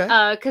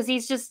 Okay. Because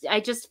I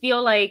just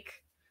feel like,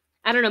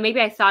 I don't know,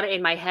 maybe I thought it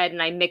in my head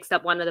and I mixed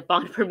up one of the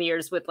Bond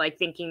premieres with like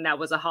thinking that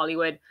was a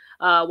Hollywood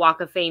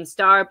Walk of Fame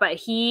star, but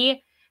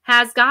he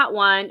has got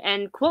one,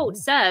 and quote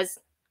says,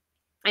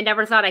 I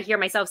never thought I'd hear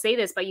myself say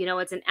this, but you know,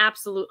 it's an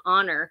absolute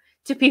honor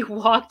to be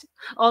walked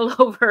all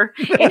over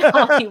in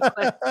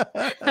Hollywood.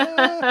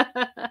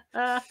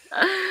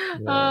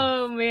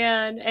 Oh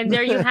man. And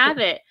there you have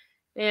it.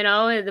 You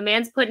know, the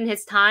man's put in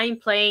his time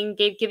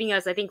giving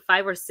us, I think,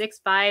 5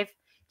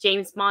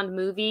 James Bond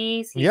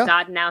movies. He's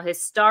got now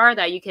his star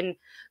that you can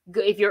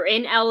go, if you're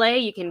in LA,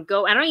 you can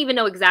go. I don't even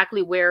know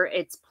exactly where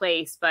it's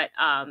placed, but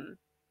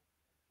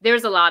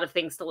there's a lot of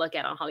things to look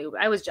at on Hollywood.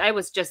 I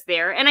was just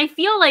there, and I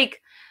feel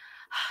like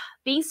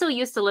being so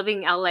used to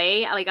living in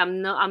LA, like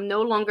I'm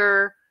no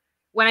longer.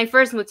 When I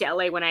first moved to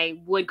LA, when I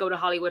would go to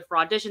Hollywood for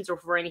auditions or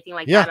for anything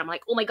like that, I'm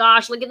like, oh my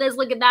gosh, look at this,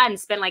 look at that, and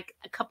spend like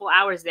a couple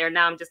hours there.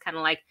 Now I'm just kind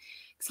of like,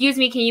 excuse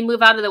me, can you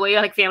move out of the way?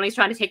 Like families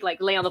trying to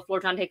lay on the floor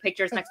trying to take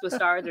pictures next to a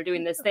star. They're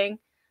doing this thing,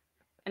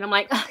 and I'm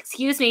like,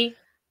 excuse me,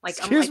 like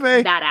excuse I'm like,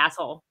 me, that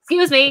asshole.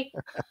 Excuse me.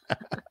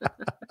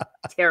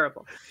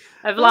 Terrible.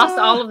 I've lost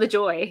all of the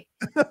joy.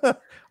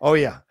 Oh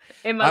yeah,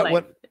 in my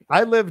life.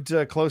 I lived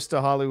close to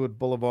Hollywood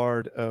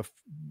Boulevard,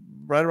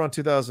 right around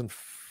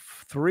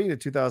 2003 to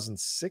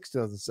 2006,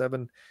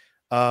 2007.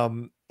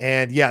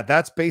 And yeah,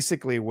 that's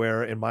basically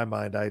where, in my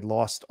mind, I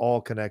lost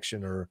all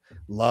connection or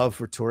love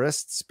for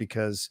tourists,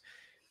 because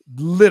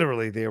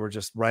literally they were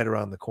just right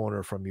around the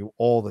corner from you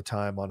all the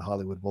time on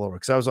Hollywood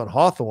Boulevard. Because I was on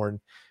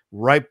Hawthorne,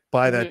 right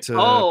by that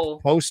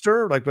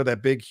poster, like by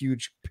that big,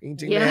 huge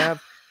painting they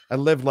have. I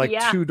lived like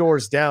 2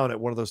 doors down at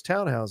one of those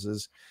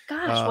townhouses.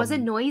 Gosh, was it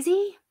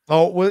noisy?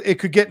 Oh, well, it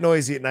could get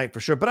noisy at night for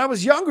sure. But I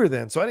was younger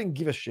then, so I didn't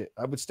give a shit.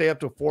 I would stay up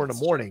till 4 in the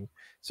morning.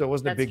 So it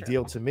wasn't a big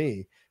deal to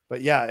me.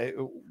 But yeah, it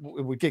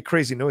would get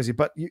crazy noisy.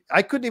 But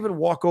I couldn't even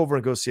walk over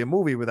and go see a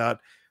movie without,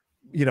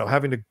 you know,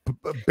 having to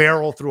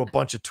barrel through a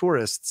bunch of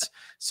tourists.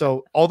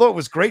 So although it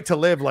was great to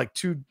live like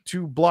two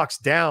blocks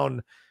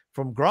down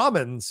from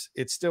Grauman's,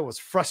 it still was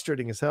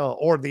frustrating as hell.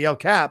 Or the El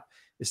Cap,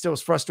 it still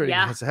was frustrating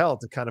as hell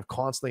to kind of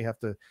constantly have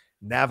to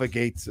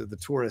navigate the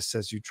tourists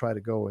as you try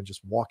to go and just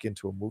walk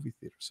into a movie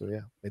theater. So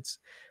yeah,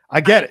 I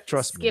get it.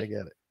 Trust me, I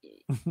get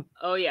it.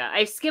 Oh yeah,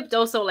 I've skipped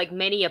also like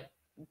many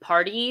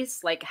parties,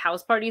 like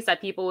house parties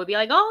that people would be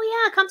like,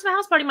 oh yeah, come to my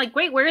house party. I'm like,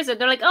 great, where is it?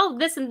 They're like, oh,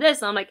 this and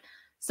this. And I'm like,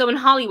 so in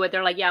Hollywood,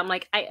 they're like, yeah. I'm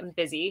like, I am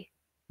busy.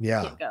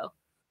 Yeah, can't go,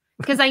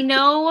 because I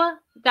know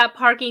that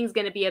parking's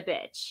gonna be a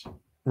bitch.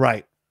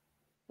 Right.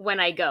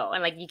 When I go,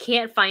 and like you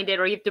can't find it,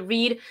 or you have to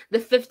read the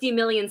 50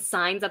 million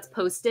signs that's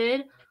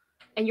posted,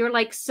 and you're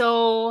like,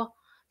 so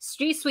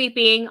street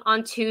sweeping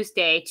on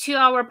Tuesday,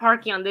 2-hour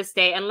parking on this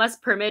day, unless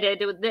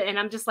permitted. And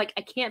I'm just like,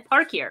 I can't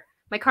park here.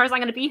 My car's not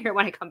going to be here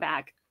when I come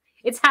back.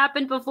 It's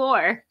happened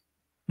before.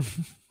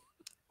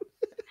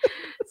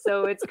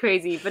 So it's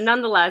crazy. But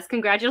nonetheless,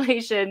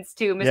 congratulations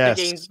to Mr.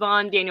 James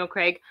Bond, Daniel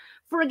Craig,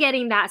 for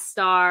getting that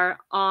star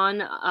on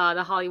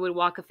the Hollywood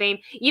Walk of Fame.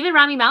 Even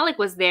Rami Malek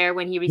was there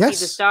when he received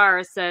the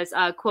star. Says,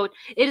 quote,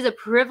 it is a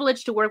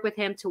privilege to work with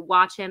him, to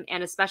watch him,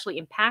 and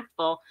especially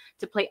impactful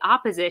to play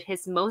opposite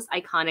his most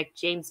iconic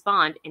James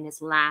Bond in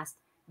his last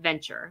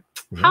venture.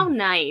 How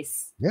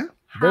nice. Yeah,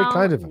 very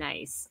kind of him.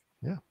 Nice.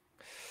 Yeah.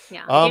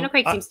 Yeah. Daniel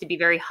Craig seems to be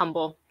very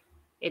humble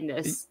in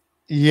this.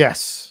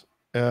 Yes.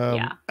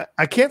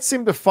 I can't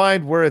seem to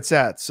find where it's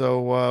at.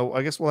 So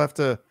I guess we'll have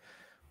to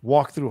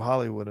walk through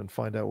Hollywood and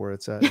find out where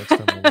it's at next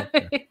time.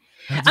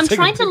 I'm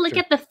trying to look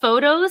at the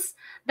photos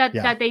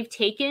that they've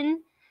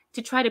taken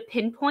to try to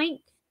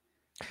pinpoint.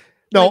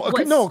 No,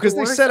 because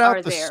they set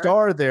out the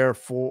star there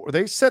for.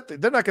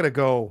 They're not going to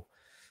go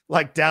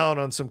like down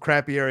on some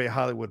crappy area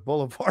Hollywood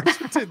Boulevard.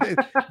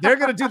 They're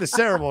going to do the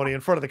ceremony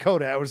in front of the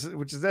Kodak,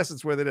 which is in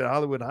essence where they did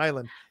Hollywood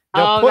Highland.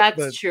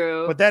 That's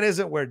true. But that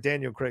isn't where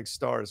Daniel Craig's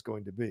star is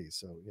going to be.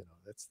 So you know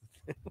that's.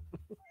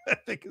 I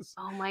think is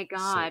Oh my so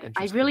God. I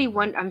interesting really about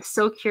want, it. I'm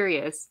so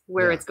curious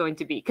where Yeah. it's going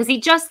to be because he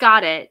just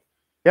got it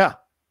Yeah.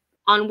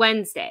 on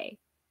Wednesday.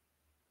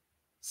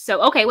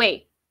 So, okay,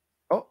 wait.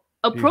 Oh,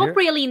 do you hear it?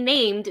 Appropriately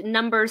named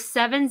number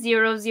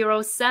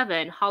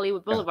 7007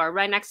 Hollywood Boulevard,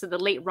 right next to the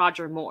late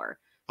Roger Moore.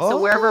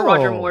 So wherever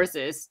Roger Oh, Moore's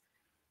is,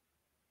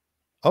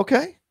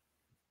 okay.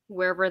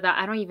 wherever that,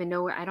 I don't even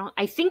know where,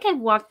 I think I've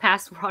walked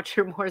past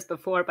Roger Moore's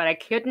before, but I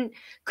couldn't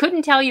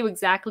tell you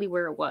exactly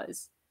where it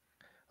was.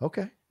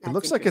 Okay. It That's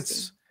looks like it's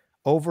interesting.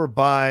 over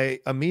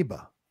by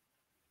Amoeba.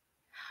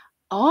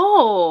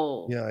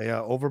 Oh, Yeah,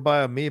 yeah, over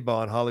by Amoeba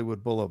on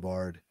Hollywood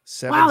Boulevard.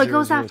 wow, it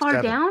goes that far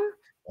 7007. down?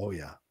 Oh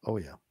yeah. Oh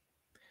yeah.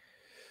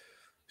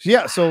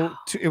 Yeah, so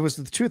it was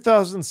the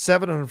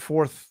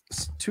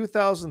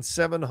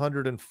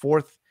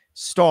 2704th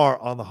star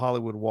on the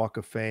Hollywood Walk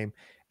of Fame,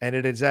 and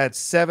it is at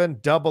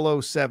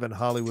 7007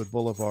 Hollywood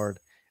Boulevard.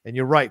 And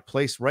you're right,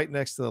 placed right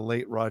next to the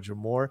late Roger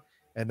Moore,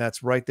 and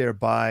that's right there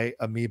by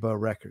Amoeba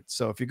Records.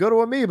 So if you go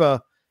to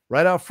Amoeba,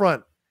 right out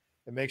front,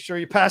 and make sure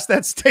you pass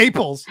that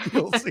Staples,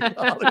 you'll see the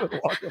Hollywood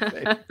Walk of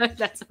Fame.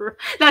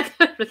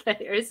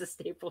 There is a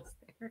Staples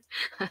there.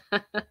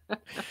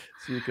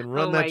 So you can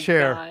run Oh that my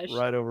chair gosh.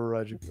 right over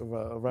Roger.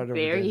 Right over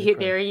There Daniel you, Craig.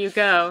 there you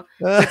go.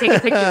 So take a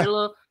picture,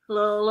 a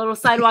little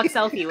sidewalk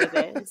selfie with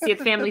it. See if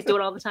families do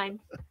it all the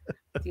time.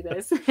 Do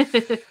this.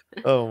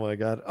 Oh my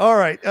God. All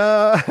right.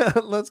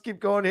 Let's keep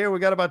going here. We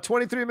got about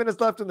 23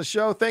 minutes left in the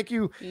show. Thank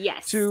you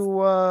Yes.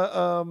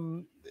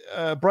 to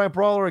Brian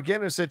Brawler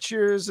again, who said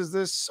cheers. Is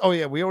this? Oh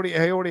yeah,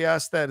 I already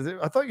asked that.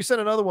 I thought you sent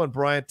another one,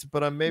 Bryant,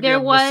 but I'm there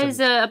was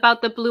missing.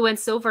 about the blue and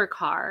silver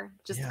car,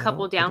 just Yeah, a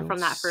couple I down don't from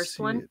that first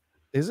see one. it.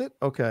 Is it?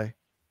 Okay.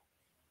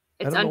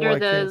 It's don't know why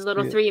under I the can't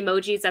little see it. 3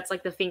 emojis. That's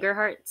like the finger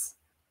hearts.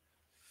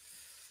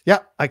 Yeah,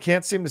 I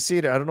can't seem to see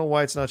it. I don't know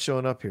why it's not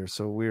showing up here.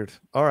 So weird.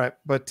 All right.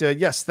 But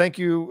yes, thank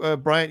you,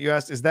 Bryant. You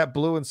asked, is that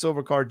blue and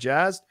silver car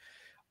jazzed?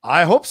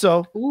 I hope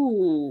so.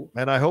 Ooh.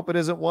 And I hope it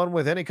isn't one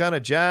with any kind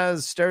of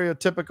jazz,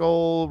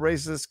 stereotypical,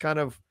 racist kind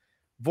of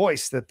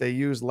voice that they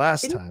used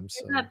last time.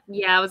 So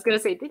Yeah, I was gonna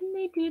say, didn't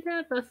they do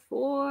that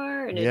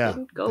before? And yeah,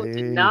 it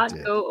did not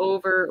go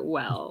over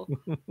well.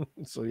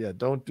 So yeah,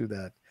 don't do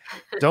that.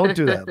 Don't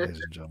do that,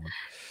 ladies and gentlemen.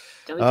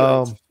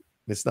 Don't do it.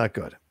 It's not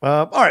good.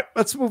 All right,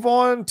 let's move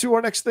on to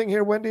our next thing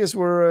here, Wendy, as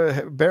we're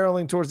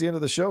barreling towards the end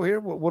of the show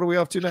here. What are we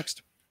off to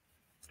next?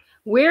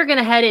 We're going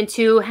to head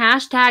into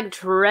hashtag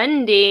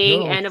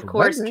trending. And of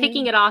course, trending.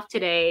 kicking it off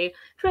today,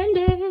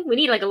 trending. We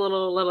need like a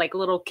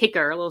little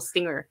kicker, a little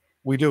stinger.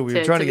 We do. We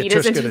were trying to get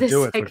Tushka to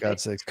do it, for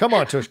God's sakes. Come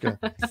on, Tushka.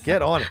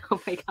 Get on it.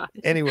 Oh my God.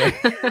 Anyway.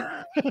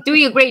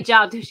 Doing a great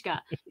job, Tushka.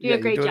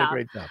 You're doing a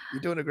great job.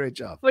 You're doing a great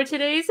job. For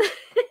today's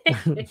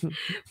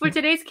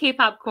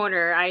K-pop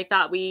corner, I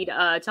thought we'd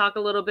talk a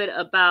little bit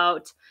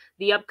about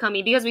the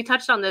upcoming, because we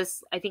touched on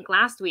this, I think,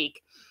 last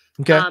week.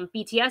 Okay.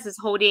 BTS is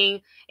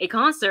holding a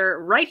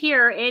concert right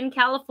here in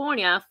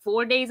California,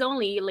 4 days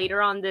only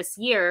later on this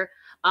year.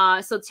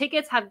 So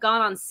tickets have gone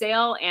on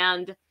sale,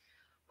 and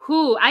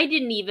I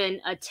didn't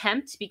even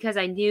attempt because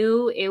I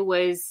knew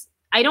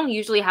I don't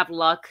usually have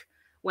luck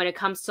when it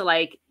comes to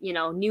like,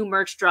 new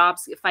merch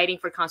drops, fighting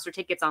for concert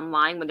tickets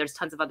online when there's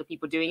tons of other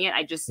people doing it.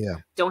 I just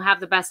don't have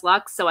the best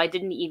luck. So I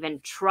didn't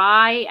even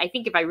try. I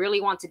think if I really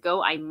want to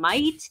go, I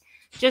might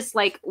just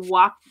like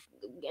walk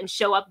and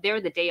show up there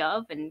the day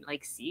of and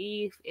like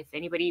see if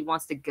anybody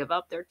wants to give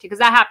up their ticket. Because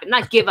that happened,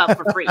 not give up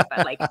for free,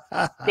 but like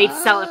they'd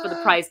sell it for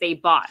the price they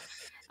bought.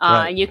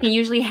 Right. And you can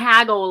usually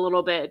haggle a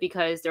little bit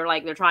because they're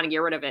trying to get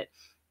rid of it.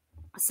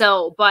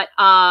 So, but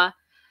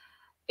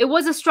it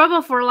was a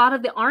struggle for a lot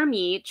of the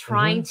army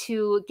trying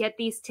to get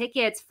these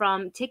tickets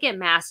from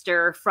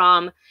Ticketmaster,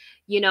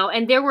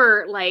 and there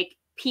were like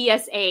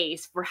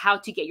PSAs for how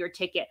to get your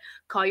ticket.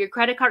 Call your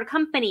credit card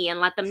company and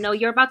let them know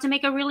you're about to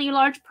make a really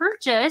large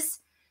purchase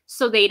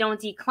so they don't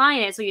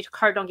decline it. So your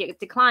card don't get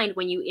declined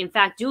when you in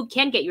fact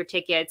can get your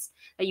tickets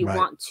that you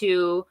want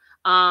to,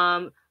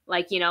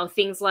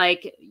 things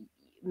like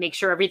make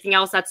sure everything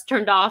else that's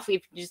turned off.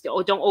 If you just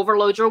don't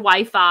overload your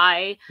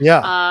Wi-Fi.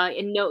 Yeah.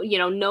 And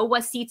know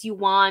what seats you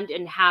want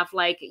and have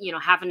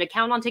have an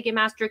account on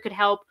Ticketmaster could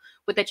help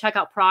with the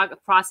checkout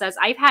process.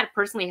 I've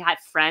personally had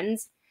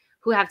friends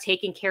who have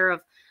taken care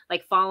of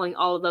like following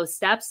all of those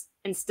steps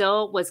and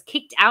still was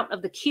kicked out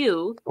of the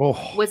queue,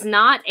 was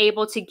not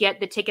able to get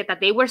the ticket that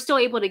they were still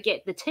able to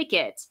get the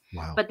ticket,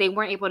 but they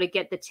weren't able to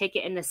get the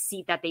ticket in the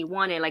seat that they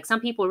wanted. Like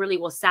some people really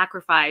will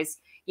sacrifice,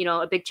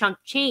 a big chunk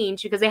of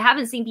change because they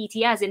haven't seen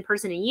BTS in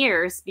person in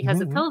years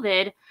because of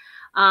COVID,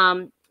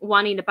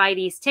 wanting to buy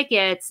these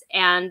tickets.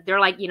 And they're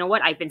like, you know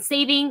what? I've been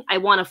saving. I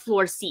want a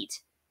floor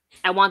seat.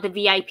 I want the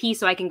VIP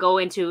so I can go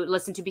in to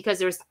listen to, because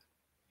there's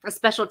a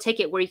special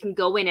ticket where you can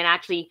go in and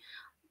actually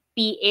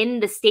be in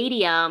the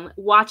stadium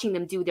watching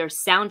them do their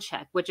sound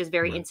check, which is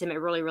very intimate,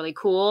 really, really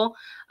cool.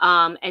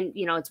 And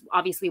it's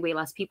obviously way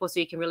less people. So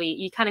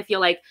you kind of feel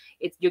like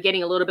you're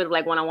getting a little bit of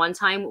like one-on-one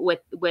time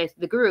with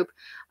the group.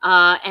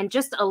 And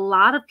just a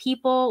lot of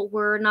people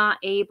were not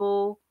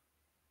able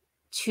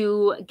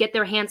to get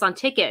their hands on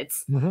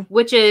tickets,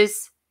 which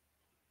is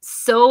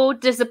so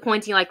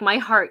disappointing. Like my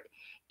heart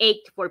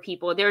ached for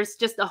people. There's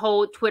just a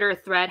whole Twitter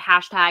thread,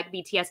 hashtag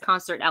BTS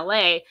concert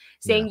LA,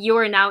 saying you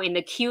are now in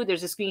the queue.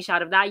 There's a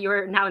screenshot of that.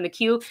 You're now in the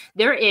queue.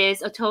 There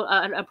is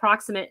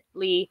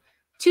approximately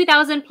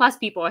 2,000 plus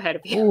people ahead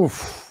of you.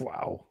 Oof,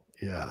 wow.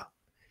 Yeah.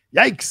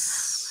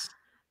 Yikes.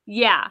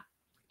 Yeah.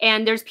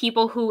 And there's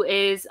people who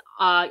is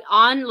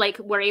on, like,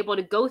 we're able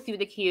to go through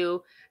the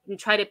queue and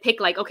try to pick,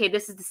 like, okay,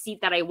 this is the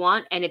seat that I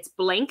want, and it's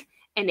blank,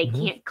 and they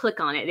can't click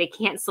on it. They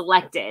can't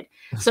select it.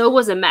 So it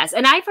was a mess.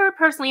 And I've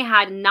personally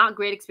had not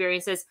great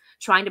experiences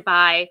trying to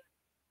buy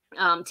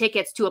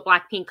tickets to a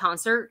Blackpink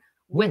concert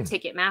with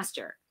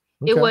Ticketmaster.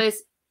 It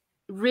was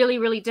really,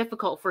 really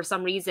difficult for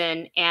some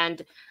reason.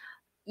 And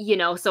you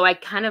know, so I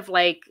kind of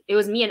like, it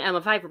was me and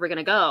Emma Pfeiffer were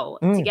gonna go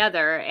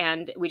together,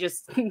 and we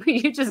just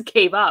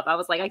gave up. I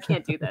was like, I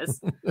can't do this.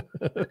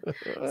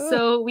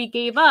 So we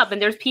gave up. And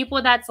there's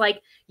people that's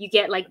like, you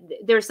get like,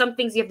 there's some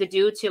things you have to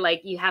do to, like,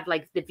 you have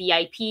like the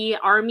VIP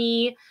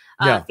army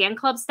fan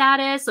club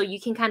status, so you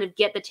can kind of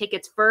get the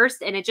tickets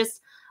first, and it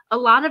just, a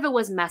lot of it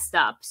was messed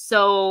up.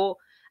 So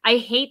I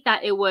hate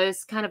that it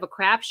was kind of a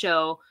crap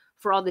show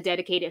for all the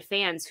dedicated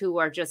fans who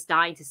are just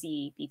dying to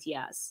see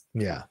BTS.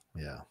 Yeah.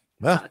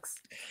 Well,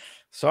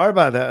 sorry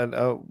about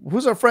that.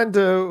 Who's our friend?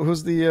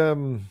 Who's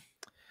the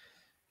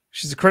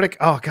she's a critic.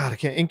 Oh God, I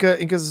can't.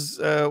 Inca's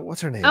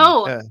what's her name?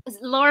 Oh,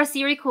 Laura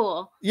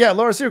Siricool. Yeah,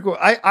 Laura Siricool.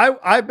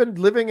 I've been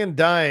living and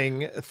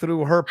dying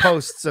through her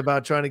posts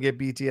about trying to get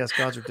BTS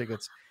concert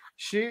tickets.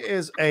 She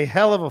is a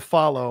hell of a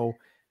follow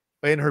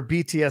in her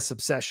BTS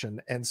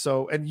obsession. And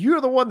you're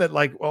the one that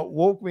like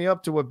woke me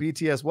up to what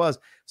BTS was.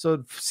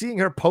 So seeing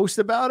her post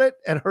about it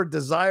and her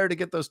desire to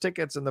get those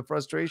tickets and the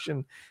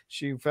frustration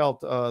she felt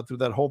through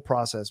that whole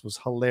process was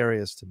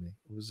hilarious to me.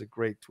 It was a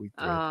great tweet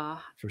thread,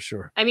 for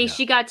sure. I mean,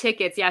 she got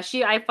tickets. Yeah,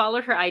 I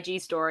followed her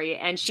IG story,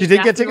 and she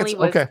did get tickets.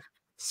 Okay.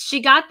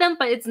 She got them,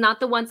 but it's not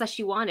the ones that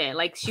she wanted.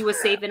 Like, she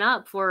was saving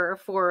up for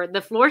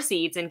the floor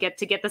seats and get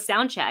the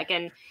sound check.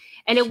 And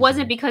it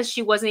wasn't because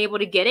she wasn't able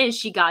to get in.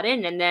 She got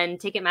in, and then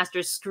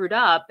Ticketmaster screwed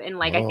up, and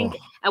like I think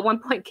at one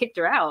point kicked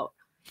her out.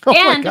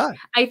 And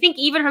I think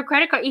even her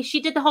credit card,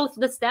 she did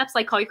the steps,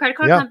 like call your credit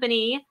card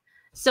company.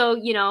 So,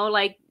 you know,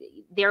 like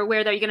they're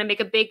aware that you're gonna make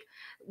a big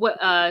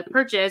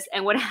purchase.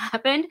 And what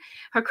happened?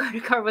 Her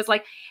credit card was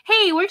like,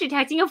 "Hey, we're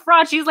detecting a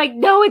fraud." She's like,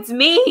 "No, it's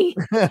me.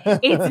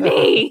 It's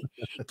me.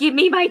 Give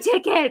me my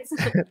tickets."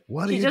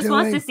 What are she you just doing?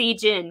 wants to see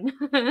Jin.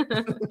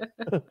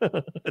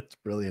 It's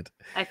brilliant.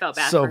 I felt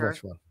bad. So for her. much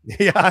fun.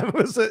 Yeah,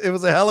 it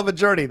was a hell of a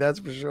journey. That's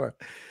for sure.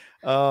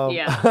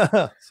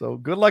 So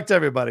good luck to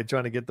everybody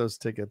trying to get those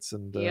tickets.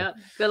 And good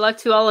luck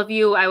to all of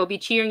you. I will be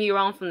cheering you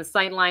on from the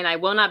sideline. I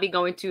will not be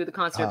going to the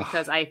concert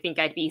because I think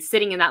I'd be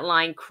sitting in that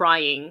line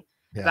crying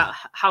about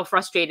how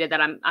frustrated that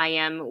I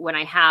am when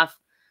I have,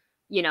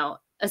 you know,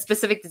 a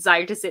specific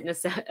desire to sit in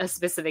a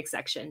specific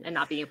section and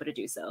not being able to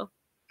do so.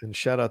 And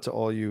shout out to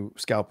all you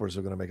scalpers who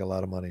are going to make a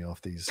lot of money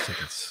off these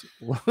tickets.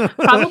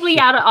 Probably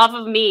off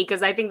of me,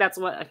 because I think that's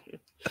what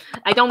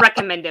I don't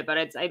recommend it, but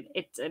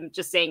I'm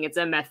just saying it's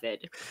a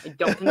method. I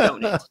don't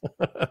condone it.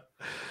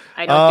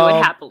 I don't do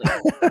it happily.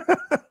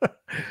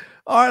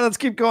 All right, let's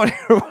keep going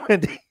here,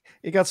 Wendy.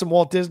 You got some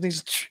Walt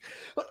Disney's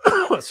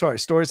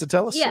stories to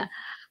tell us? Yeah.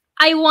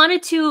 I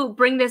wanted to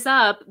bring this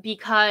up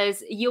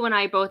because you and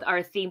I both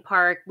are theme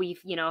park.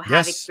 We've,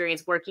 have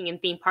experience working in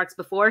theme parks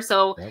before.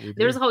 So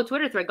there's a whole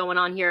Twitter thread going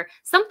on here.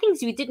 Some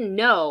things you didn't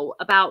know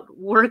about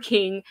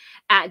working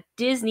at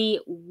Disney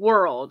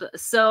World.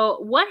 So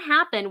what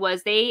happened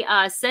was they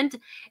sent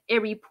a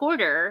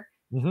reporter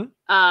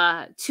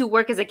to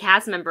work as a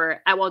cast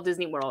member at Walt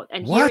Disney World.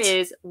 And here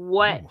is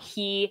what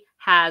he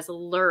has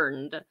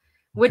learned.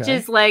 Which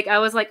is like, I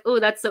was like, oh,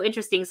 that's so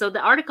interesting. So the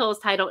article is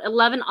titled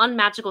 11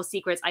 Unmatchable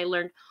Secrets I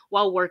Learned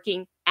While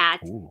Working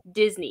at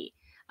Disney.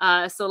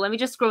 So let me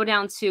just scroll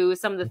down to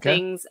some of the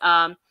things.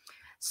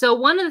 So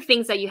one of the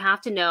things that you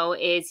have to know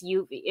is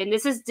and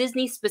this is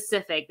Disney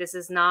specific. This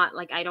is not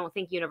like, I don't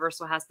think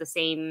Universal has the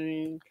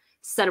same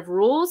set of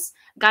rules,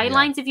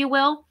 guidelines, if you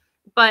will.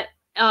 But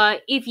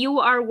if you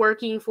are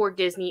working for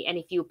Disney and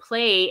if you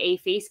play a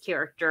face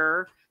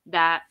character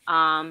that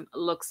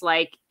looks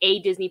like a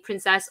Disney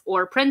princess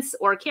or prince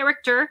or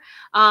character,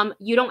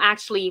 you don't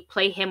actually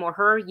play him or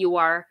her. You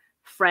are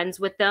friends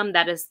with them.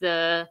 That is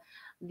the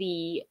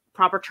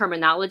proper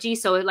terminology.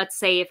 So let's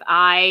say if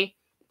I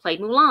played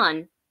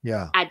Mulan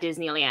at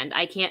Disneyland,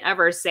 I can't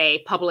ever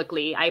say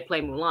publicly I play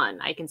Mulan.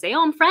 I can say,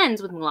 oh, I'm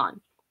friends with Mulan.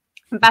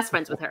 I'm best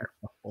friends with her.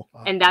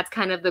 And that's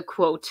kind of the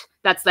quote.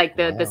 That's like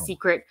the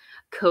secret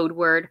code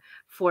word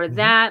for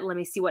that. Let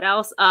me see what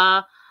else.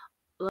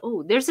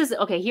 Oh, there's this.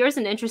 Okay, here's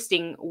an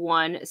interesting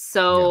one.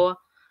 So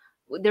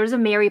there's a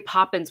Mary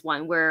Poppins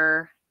one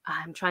where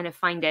I'm trying to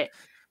find it.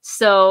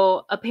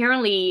 So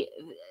apparently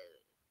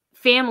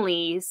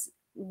families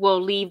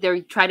will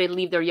try to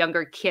leave their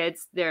younger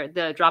kids,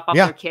 drop off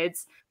their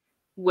kids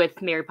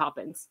with Mary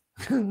Poppins.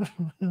 You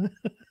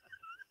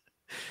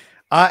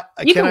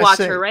can watch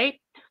her, right?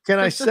 Can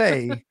I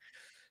say,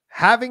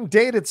 having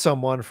dated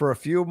someone for a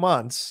few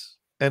months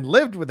and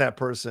lived with that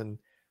person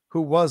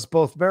who was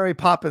both Mary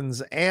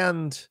Poppins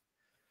and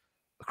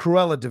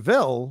Cruella de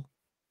Vil,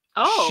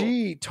 Oh,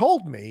 she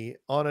told me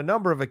on a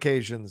number of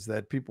occasions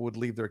that people would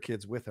leave their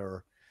kids with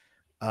her.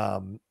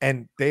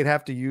 And they'd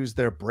have to use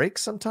their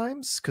breaks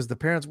sometimes because the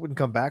parents wouldn't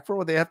come back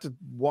for it. They have to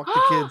walk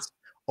the kids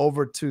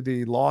over to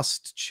the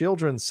Lost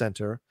Children's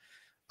Center.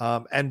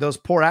 And those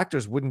poor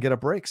actors wouldn't get a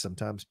break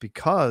sometimes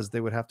because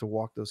they would have to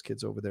walk those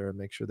kids over there and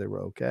make sure they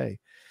were okay.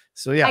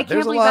 So yeah, I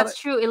can't believe that's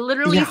true. It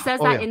literally says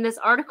that in this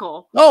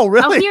article. Oh,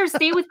 really? Oh, here,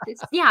 stay with this.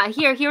 Yeah,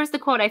 here's the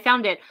quote. I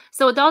found it.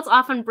 So adults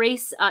often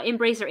embrace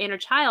their inner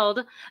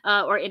child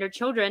or inner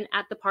children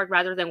at the park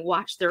rather than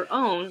watch their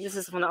own. This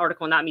is from the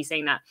article, not me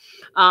saying that.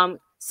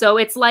 So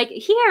it's like,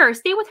 here,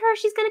 stay with her.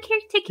 She's going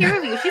to take care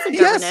of you. She's a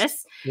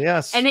governess.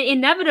 Yes. And then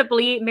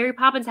inevitably, Mary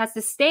Poppins has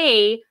to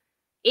stay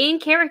in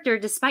character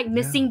despite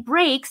missing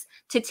breaks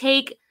to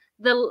take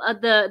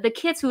the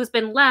kids who's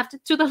been left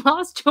to the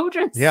Lost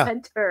Children's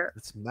Center.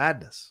 It's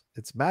madness.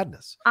 It's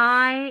madness.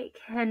 I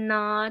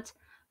cannot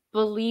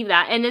believe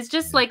that. And it's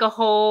just like a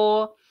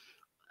whole,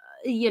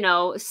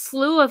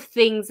 slew of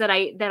things that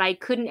I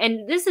couldn't.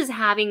 And this is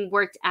having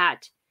worked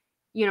at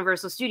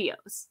Universal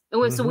Studios.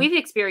 So we've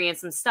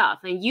experienced some stuff,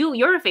 and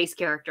you're a face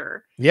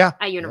character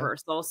at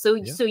Universal. So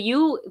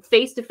you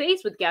face to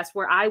face with guests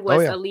where I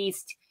was at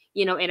least,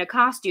 in a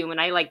costume, and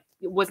I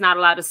was not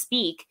allowed to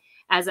speak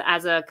as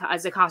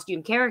a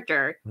costume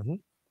character.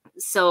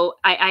 So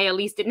I at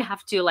least didn't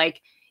have to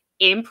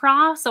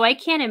improv. So I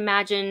can't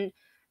imagine,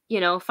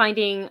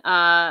 finding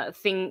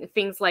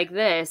things like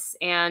this.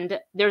 And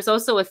there's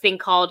also a thing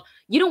called,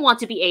 you don't want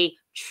to be a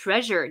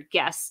treasured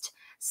guest.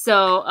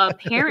 So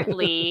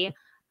apparently,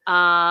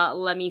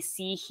 let me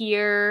see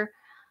here.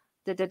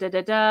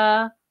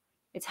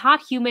 It's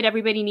hot, humid.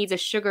 Everybody needs a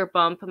sugar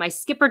bump. My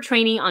skipper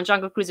training on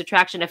Jungle Cruise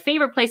attraction, a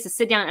favorite place to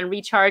sit down and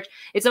recharge.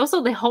 It's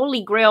also the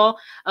holy grail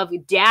of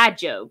dad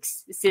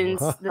jokes,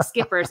 since the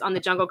skippers on the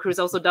Jungle Cruise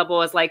also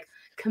double as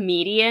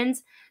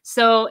comedians.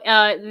 So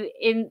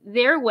in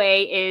their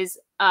way is,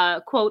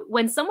 quote,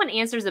 when someone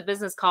answers a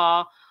business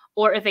call,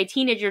 or if a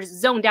teenager's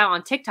zoned out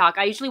on TikTok,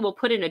 I usually will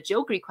put in a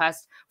joke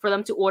request for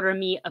them to order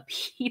me a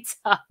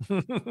pizza.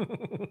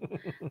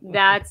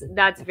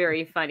 That's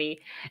very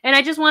funny. And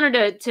I just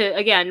wanted to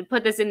again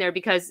put this in there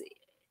because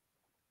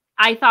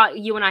I thought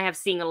you and I have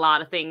seen a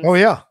lot of things. Oh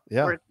yeah.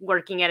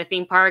 Working at a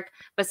theme park,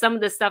 but some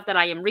of the stuff that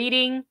I am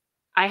reading,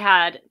 I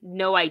had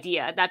no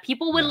idea that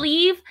people would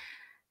leave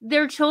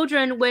their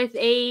children with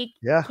a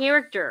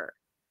character.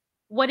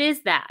 What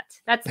is that?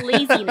 That's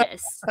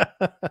laziness.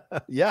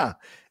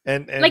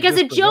 And as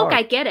a joke,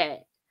 I get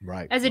it.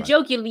 Right. As a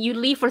joke, you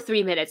leave for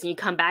 3 minutes and you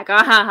come back.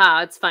 Ah ha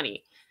ha! It's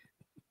funny.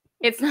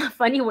 It's not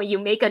funny when you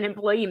make an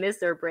employee miss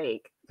their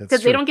break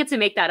because they don't get to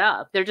make that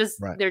up. They're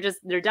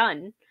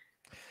done.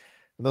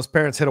 And those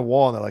parents hit a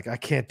wall and they're like, I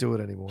can't do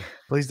it anymore.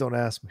 Please don't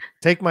ask me.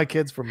 Take my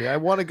kids from me. I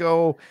want to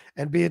go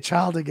and be a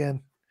child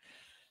again.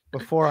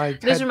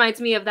 This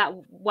reminds me of that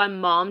one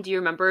mom. Do you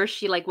remember?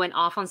 She went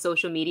off on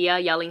social media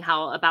yelling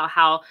about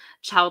how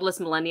childless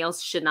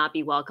millennials should not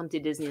be welcome to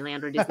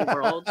Disneyland or Disney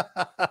World.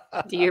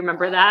 Do you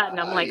remember that? And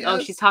I'm like, oh,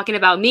 she's talking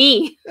about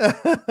me.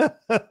 It's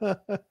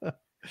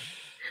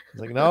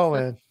like, no,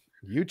 man,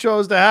 you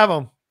chose to have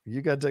them.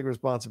 You got to take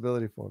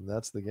responsibility for them.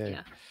 That's the game.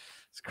 Yeah.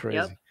 It's crazy.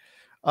 Yep.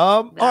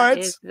 All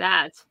right.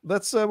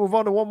 Let's move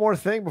on to one more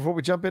thing before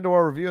we jump into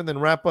our review and then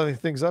wrap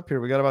things up here.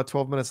 We got about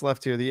 12 minutes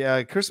left here.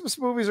 The Christmas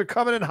movies are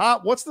coming in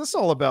hot. What's this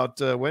all about,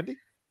 Wendy?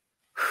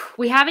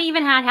 We haven't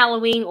even had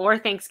Halloween or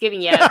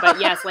Thanksgiving yet, but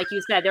yes, like you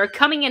said, they're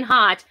coming in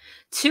hot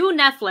to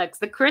Netflix.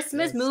 The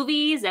Christmas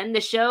movies and the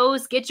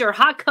shows. Get your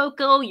hot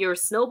cocoa, your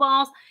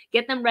snowballs,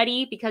 get them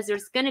ready because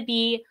there's going to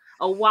be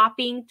a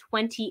whopping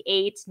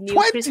 28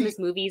 new Christmas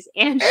movies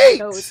and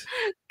shows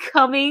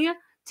coming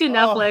to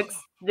Netflix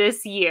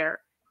this year.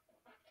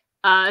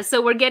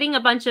 So we're getting a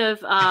bunch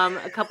of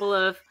a couple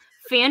of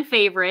fan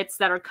favorites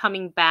that are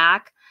coming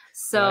back.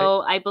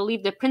 So I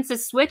believe the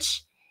Princess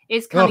Switch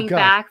is coming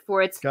back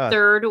for its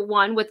third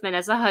one with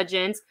Vanessa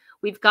Hudgens.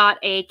 We've got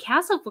a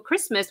Castle for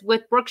Christmas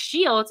with Brooke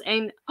Shields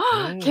and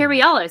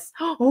Carrie Ellis.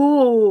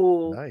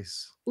 Oh,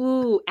 nice.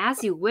 Ooh,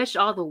 As You Wish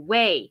all the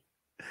way.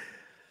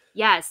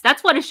 Yes,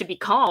 that's what it should be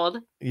called.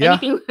 Yeah.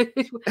 Anything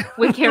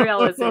with Carrie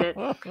Ellis in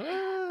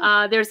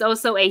it. There's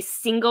also a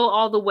Single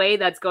All the Way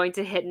that's going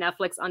to hit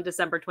Netflix on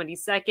December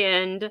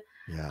 22nd.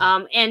 Yeah.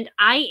 And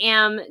I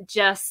am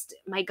just,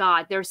 my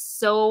God, there's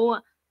so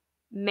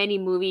many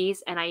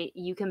movies, and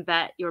you can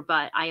bet your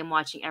butt I am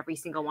watching every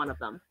single one of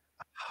them.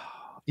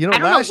 I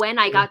don't know when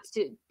I got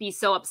to be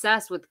so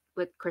obsessed with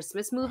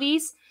Christmas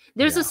movies.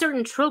 There's a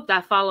certain trope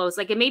that follows,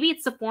 maybe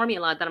it's the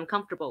formula that I'm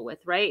comfortable with,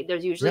 right?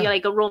 There's usually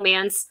a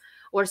romance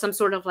or some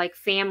sort of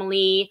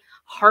family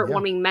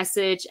heartwarming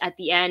message at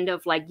the end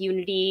of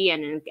unity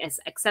and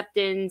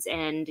acceptance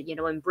and,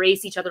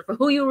 embrace each other for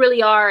who you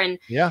really are and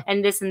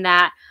this and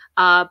that.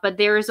 But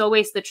there is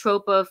always the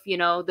trope of,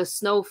 the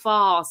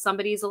snowfall,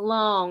 somebody's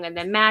alone and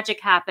then magic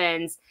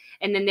happens.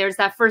 And then there's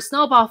that first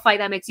snowball fight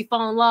that makes you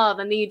fall in love.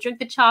 And then you drink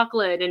the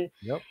chocolate and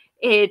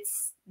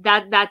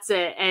that's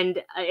it.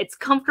 And it's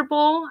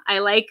comfortable. I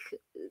like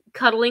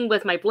cuddling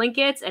with my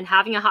blankets and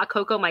having a hot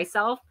cocoa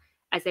myself.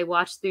 as I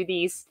watch through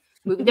these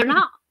movies. They're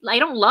not, I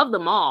don't love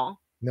them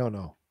all.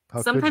 No.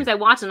 Sometimes I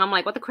watch and I'm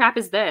like, what the crap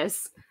is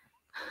this?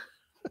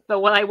 But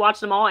will I watch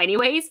them all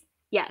anyways?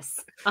 Yes,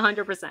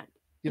 100%.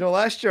 You know,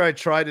 last year I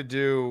tried to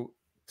do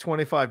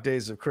 25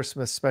 days of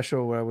Christmas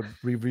special where I would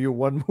review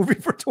one movie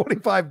for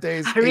 25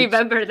 days. I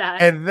remember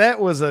that. And that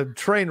was a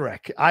train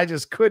wreck. I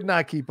just could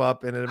not keep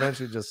up, and it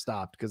eventually just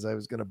stopped because I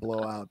was going to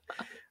blow out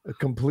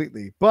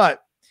completely.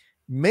 But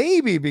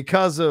maybe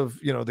because of,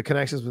 you know, the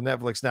connections with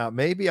Netflix now,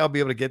 maybe I'll be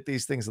able to get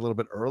these things a little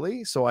bit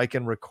early so I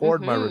can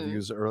record my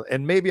reviews early,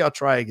 and maybe I'll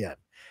try again.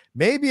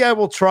 Maybe I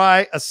will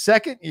try a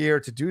second year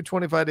to do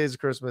 25 Days of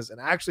Christmas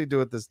and actually do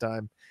it this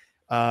time.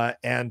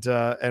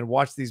 And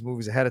watch these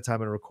movies ahead of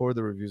time and record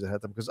the reviews ahead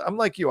of time, because I'm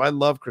like you, I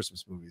love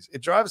Christmas movies.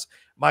 It drives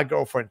my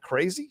girlfriend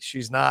crazy.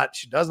 She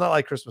does not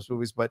like Christmas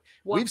movies, but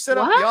we've set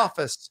up the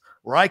office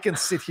where I can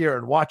sit here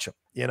and watch them,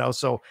 you know,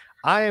 so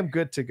I am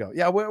good to go.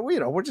 Yeah,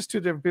 we're just two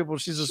different people.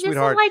 She's a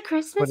sweetheart, like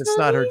Christmas but it's movies?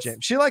 not her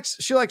jam. She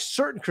likes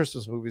certain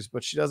Christmas movies,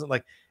 but she doesn't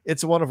like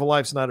It's a Wonderful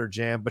Life's not her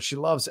jam, but she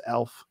loves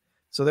Elf.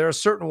 So there are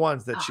certain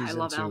ones that she's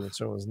into and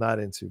certain ones not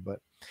into, but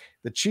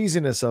the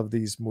cheesiness of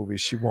these movies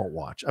she won't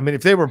watch. I mean,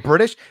 if they were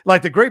British,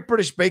 like the Great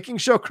British Baking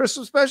Show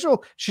Christmas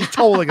special, she's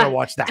totally gonna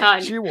watch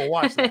that. She will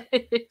watch that.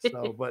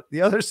 So, but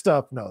the other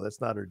stuff, no, that's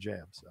not her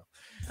jam. So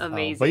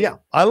amazing. But yeah,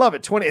 I love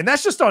it. 20, and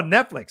that's just on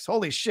Netflix.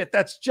 Holy shit,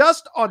 that's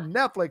just on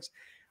Netflix.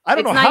 I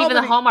don't know how not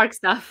even the Hallmark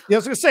stuff. Yeah, I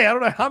was gonna say, I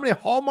don't know how many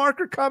Hallmark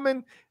are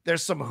coming.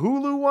 There's some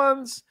Hulu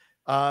ones.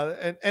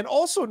 And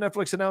also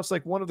Netflix announced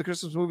like one of the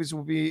Christmas movies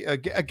will be a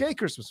gay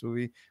Christmas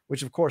movie,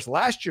 which of course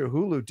last year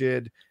Hulu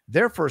did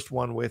their first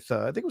one with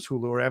I think it was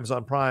Hulu or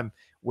Amazon Prime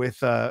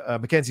with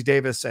Mackenzie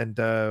Davis and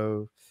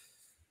oh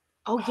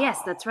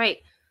yes, that's right.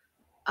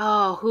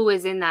 Oh, who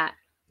is in that?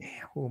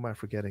 Damn, who am I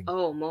forgetting?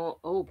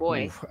 Oh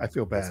boy. Oof, I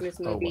feel bad. Christmas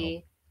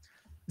movie.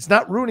 Well. It's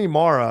not Rooney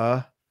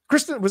Mara.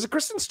 Was it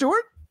Kristen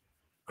Stewart?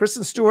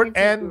 Kristen Stewart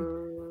and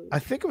I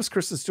think it was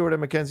Kristen Stewart and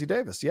Mackenzie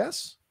Davis.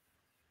 Yes.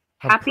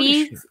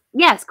 Happy, sure.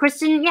 Yes,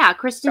 Kristen. Yeah,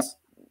 Kristen. Yep.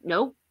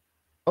 No,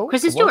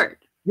 Kristen Stewart.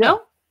 Yeah.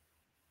 No,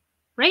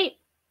 right?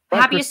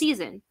 Happiest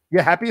Season.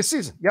 Yeah, Happiest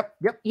Season.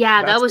 Yep.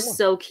 Yeah, that was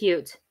so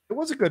cute. It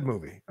was a good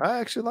movie. I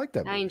actually liked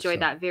that movie. I enjoyed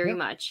that very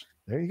much.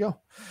 There you go.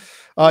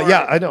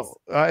 Yeah, I know.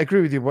 I agree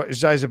with you. What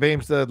Ziza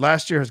Ames, the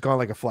last year has gone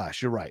like a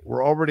flash. You're right.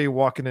 We're already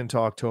walking into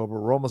October.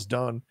 We're almost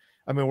done.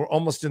 I mean, we're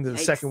almost into the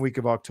second week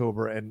of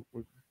October, and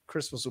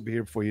Christmas will be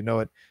here before you know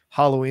it.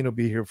 Halloween will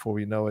be here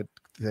before you know it.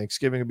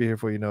 Thanksgiving will be here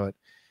before you know it.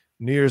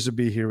 New Year's will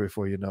be here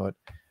before you know it.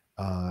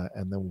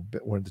 And then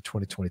we're into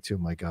 2022.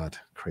 My God,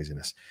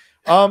 craziness.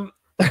 All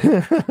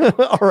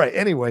right.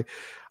 Anyway.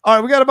 All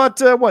right. We got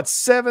about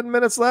 7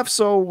 minutes left.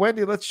 So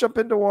Wendy, let's jump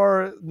into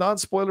our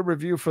non-spoiler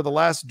review for The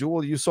Last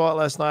Duel. You saw it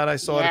last night. I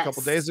saw it a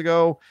couple days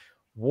ago.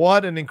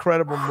 What an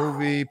incredible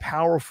movie,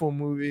 powerful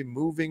movie,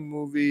 moving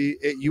movie.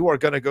 You are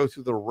going to go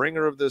through the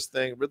ringer of this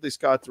thing. Ridley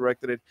Scott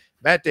directed it.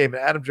 Matt Damon,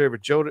 Adam Driver,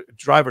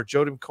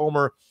 Jodie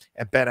Comer,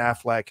 and Ben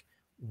Affleck.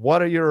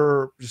 What are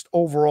your just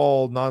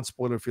overall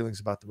non-spoiler feelings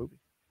about the movie?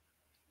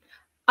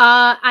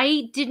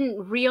 I didn't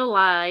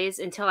realize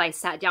until I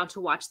sat down to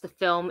watch the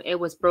film, it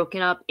was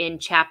broken up in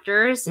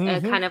chapters,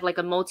 kind of like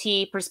a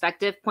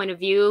multi-perspective point of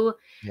view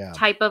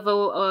type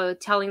of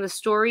telling the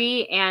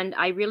story. And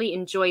I really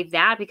enjoyed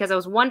that because I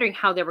was wondering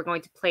how they were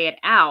going to play it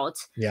out.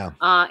 Yeah.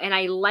 And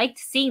I liked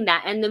seeing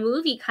that. And the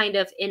movie kind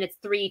of in its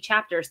 3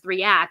 chapters,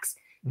 3 acts,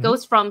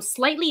 goes from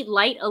slightly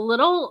light, a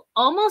little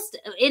almost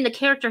in the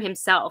character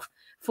himself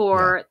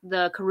for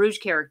the Carouge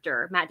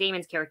character, Matt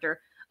Damon's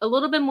character, a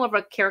little bit more of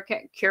a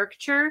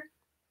caricature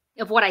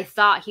of what I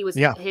thought he was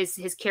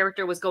his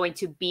character was going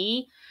to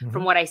be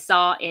from what I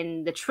saw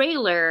in the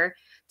trailer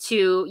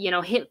to, you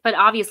know, but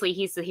obviously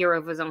he's the hero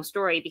of his own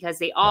story because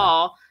they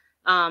all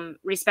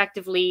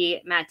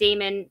respectively Matt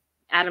Damon,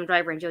 Adam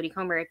Driver, and Jodie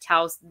Comer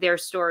tells their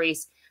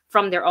stories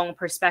from their own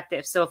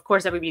perspective. So of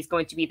course everybody's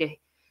going to be the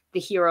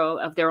hero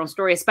of their own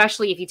story,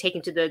 especially if you take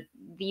into the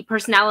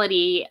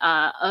personality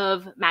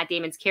of Matt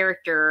Damon's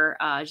character,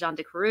 Jean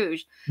de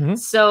Carouge.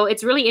 So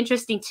it's really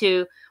interesting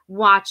to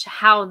watch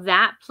how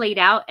that played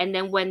out. And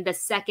then when the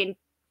second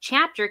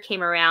chapter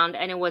came around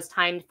and it was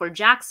time for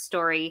Jack's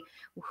story,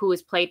 who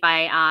is played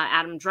by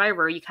Adam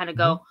Driver, you kind of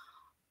go,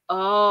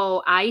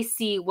 oh, I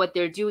see what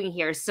they're doing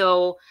here.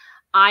 So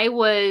I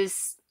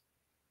was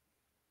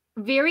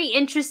very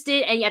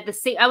interested, and at the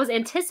same, I was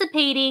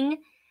anticipating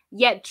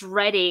yet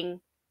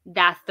dreading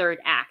that third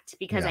act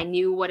because I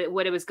knew what it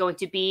was going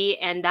to be,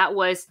 and that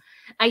was,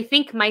 I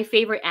think, my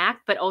favorite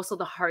act, but also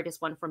the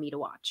hardest one for me to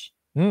watch.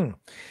 No,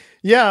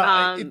 go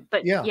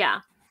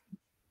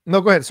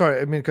ahead. Sorry,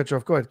 I mean to cut you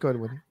off. Go ahead,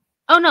 Wendy.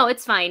 Oh no,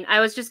 it's fine.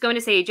 I was just going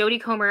to say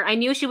Jodie Comer. I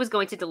knew she was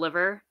going to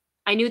deliver.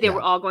 I knew they were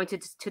all going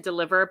to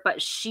deliver,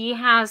 but she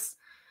has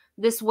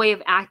this way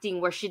of acting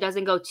where she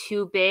doesn't go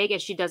too big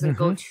and she doesn't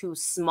go too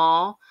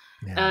small.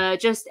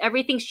 Just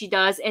everything she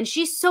does, and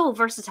she's so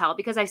versatile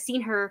because I've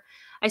seen her.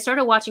 I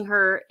started watching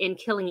her in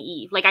Killing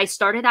Eve. Like I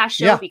started that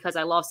show because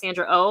I love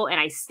Sandra Oh,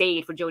 and I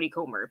stayed for Jodie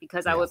Comer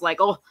because I was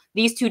like, oh,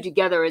 these two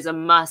together is a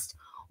must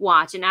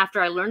watch. And after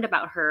I learned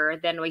about her,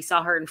 then we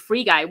saw her in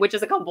Free Guy, which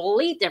is a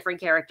complete different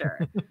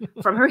character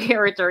from her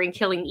character in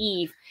Killing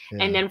Eve.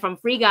 Yeah. And then from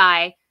Free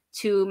Guy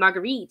to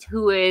Marguerite,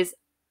 who is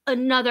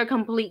another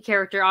complete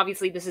character.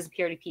 Obviously, this is a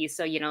period piece,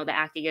 so, you know, the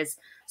acting is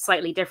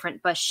slightly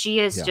different, but she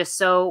is just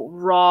so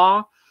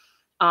raw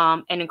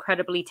and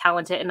incredibly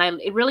talented. And I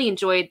really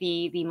enjoyed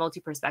the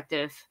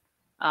multi-perspective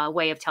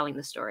way of telling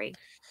the story.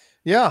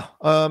 Yeah.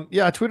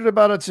 Yeah, I tweeted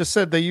about it. Just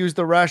said they used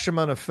the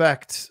Rashomon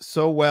effect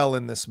so well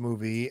in this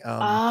movie.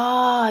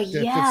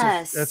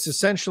 Yes. That's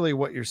essentially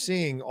what you're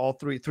seeing. All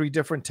three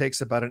different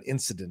takes about an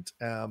incident.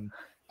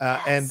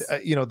 And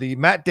you know, the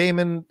Matt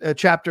Damon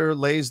chapter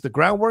lays the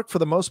groundwork for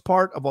the most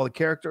part of all the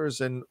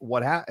characters and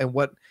what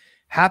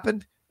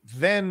happened.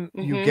 Then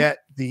you get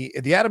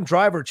the Adam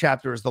Driver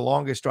chapter is the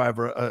longest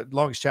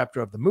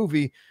chapter of the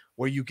movie,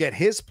 where you get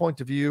his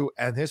point of view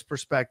and his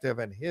perspective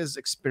and his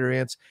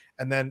experience.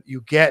 And then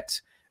you get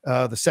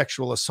the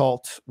sexual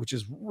assault, which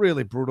is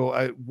really brutal.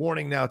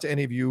 Warning now to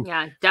any of you who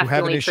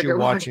have an issue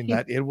watching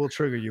that, it will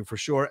trigger you for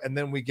sure. And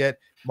then we get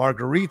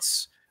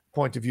Marguerite's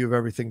point of view of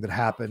everything that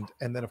happened.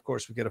 And then, of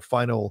course, we get a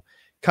final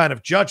kind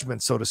of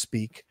judgment, so to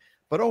speak.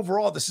 But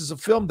overall, this is a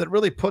film that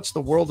really puts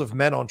the world of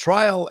men on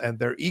trial, and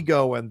their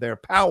ego and their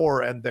power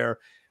and their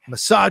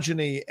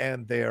misogyny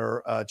and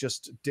their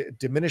just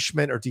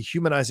diminishment or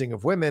dehumanizing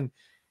of women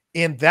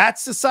in that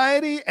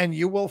society. And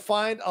you will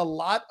find a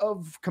lot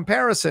of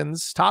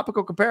comparisons,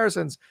 topical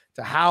comparisons,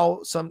 to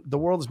how the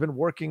world has been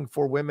working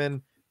for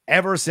women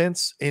ever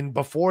since, in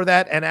before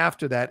that and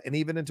after that, and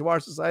even into our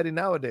society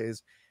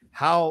nowadays,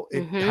 how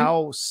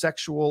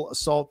sexual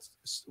assault,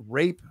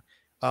 rape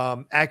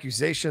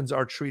accusations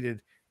are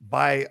treated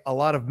by a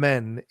lot of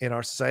men in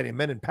our society,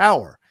 men in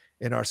power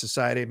in our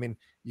society. I mean,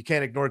 you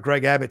can't ignore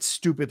Greg Abbott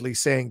stupidly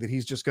saying that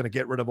he's just going to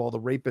get rid of all the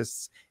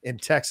rapists in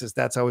Texas.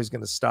 That's how he's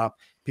going to stop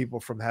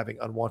people from having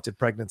unwanted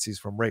pregnancies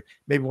from rape.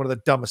 Maybe one of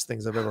the dumbest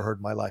things I've ever heard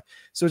in my life.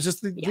 So it's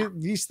just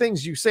these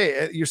things you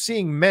say. You're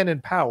seeing men in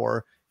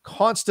power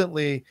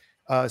constantly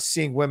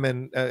seeing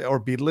women or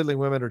belittling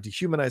women or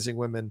dehumanizing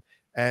women,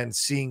 and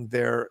seeing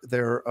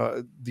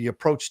the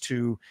approach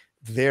to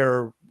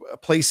their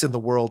place in the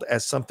world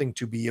as something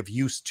to be of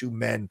use to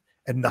men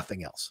and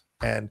nothing else.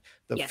 And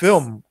the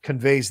film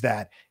conveys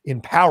that in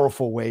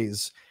powerful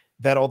ways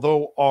that,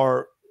 although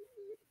are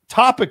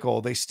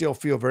topical, they still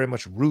feel very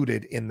much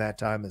rooted in that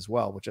time as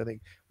well, which I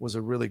think was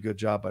a really good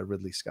job by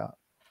Ridley Scott.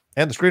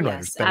 And the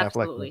screenwriters, Ben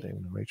Affleck,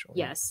 Damon, and Rachel.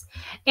 Yes.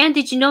 And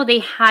did you know they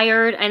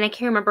hired, and I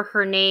can't remember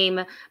her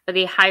name, but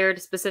they hired a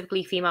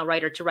specifically female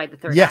writer to write the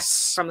third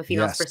act from a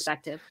female's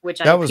perspective, which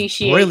I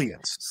appreciate.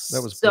 Brilliant.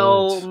 That was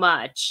so brilliant.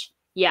 Much.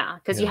 Yeah,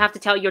 because you have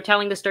to you're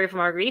telling the story from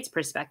Marguerite's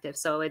perspective.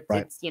 So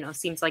it's, you know,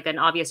 seems like an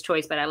obvious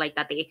choice, but I like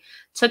that they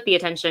took the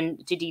attention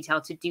to detail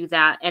to do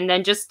that. And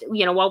then just,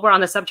 you know, while we're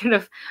on the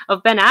subject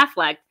of Ben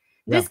Affleck,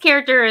 this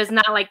character is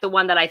not like the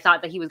one that I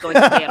thought that he was going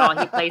to play at all.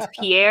 He plays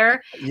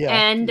Pierre,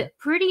 and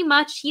pretty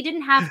much he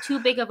didn't have too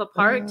big of a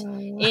part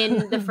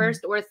in the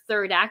first or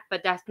third act,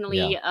 but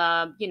definitely,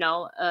 you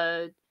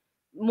know,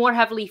 more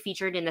heavily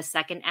featured in the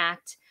second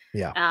act.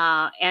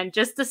 Yeah. And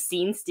just the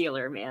scene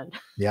stealer, man.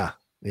 Yeah.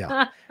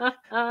 Yeah.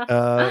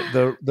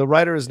 The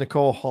writer is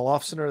Nicole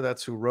Holofcener.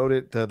 That's who wrote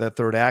it, that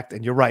third act.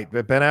 And you're right.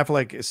 But Ben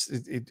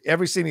Affleck,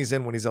 every scene he's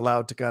in, when he's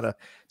allowed to kind of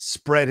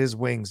spread his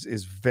wings,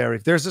 is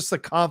there's just a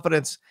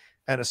confidence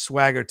and a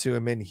swagger to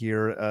him in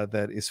here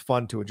that is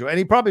fun to enjoy. And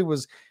he probably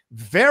was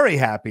very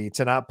happy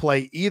to not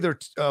play either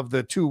of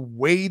the two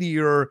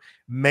weightier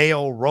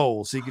male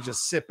roles. So he could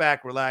just sit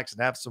back, relax,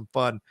 and have some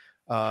fun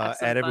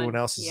at everyone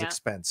else's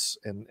expense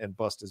and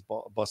bust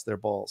their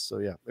balls. So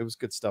yeah, it was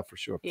good stuff for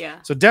sure. Yeah.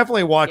 So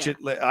definitely watch it.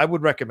 I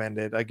would recommend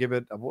it. I give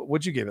it,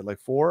 what'd you give it? Like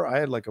 4? I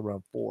had like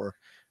around 4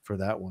 for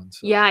that one.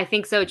 So. Yeah, I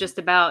think so. Just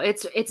about.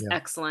 It's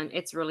excellent.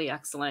 It's really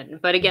excellent.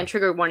 But again,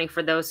 trigger warning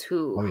for those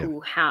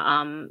who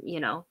you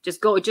know,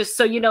 just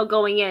so you know,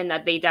 going in,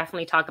 that they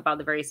definitely talk about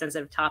the very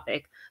sensitive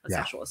topic of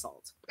sexual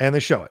assault. And they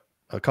show it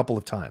a couple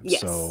of times.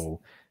 Yes.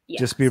 So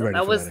just be ready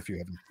for that if you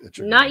have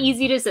not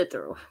easy to sit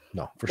through.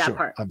 No, for sure.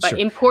 Part, but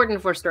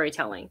important for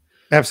storytelling.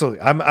 Absolutely.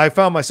 I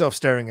found myself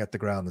staring at the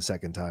ground the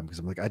second time because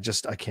I'm like, I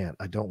can't.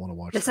 I don't want to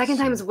watch the second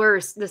time is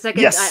worse. The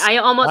second,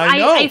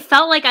 I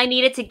felt like I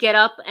needed to get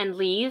up and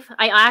leave.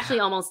 I actually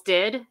almost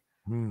did,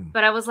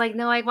 but I was like,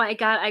 no, I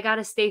got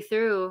to stay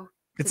through.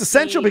 It's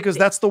essential because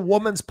that's the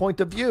woman's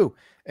point of view,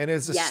 and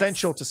it's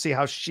essential to see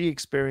how she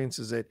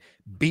experiences it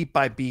beat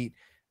by beat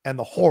and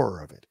the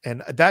horror of it.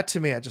 And that, to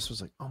me, I just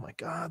was like, oh my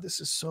God,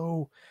 this is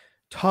so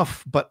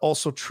tough, but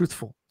also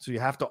truthful. So you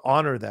have to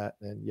honor that.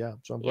 And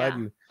so I'm glad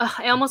you.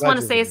 I almost want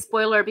to say a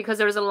spoiler because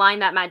there was a line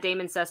that Matt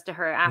Damon says to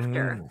her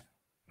after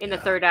in the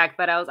third act,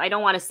 but I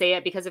don't want to say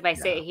it because if I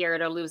say it here,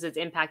 it'll lose its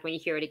impact when you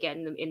hear it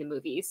again in the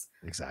movies.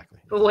 Exactly.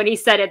 But when he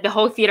said it, the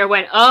whole theater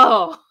went,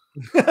 oh.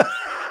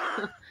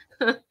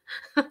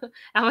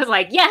 I was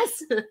like,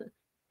 yes.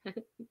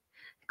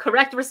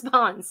 Correct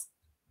response.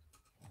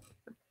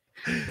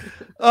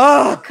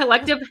 Oh,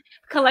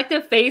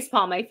 collective face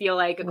palm. I feel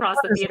like across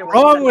the theater. What's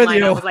wrong with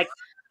you?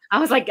 I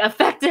was like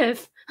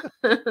effective.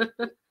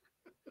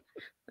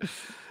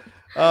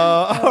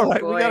 All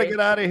right, boy. we got to get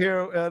out of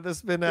here. This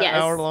has been an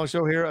hour-long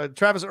show here.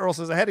 Travis Earl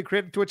says, I had to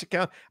create a Twitch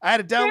account. I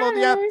had to download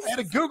the app. I had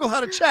to Google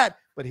how to chat.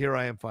 But here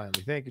I am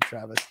finally. Thank you,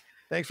 Travis.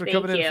 Thanks for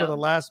coming in for the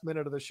last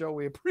minute of the show.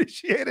 We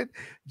appreciate it.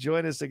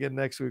 Join us again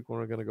next week when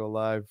we're going to go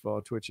live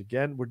on Twitch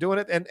again. We're doing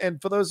it.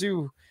 And for those of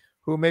you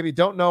who maybe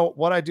don't know,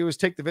 what I do is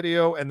take the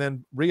video and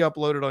then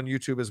re-upload it on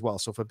YouTube as well.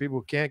 So for people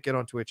who can't get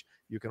on Twitch,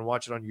 you can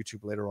watch it on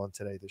YouTube later on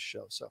today, this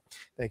show. So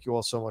thank you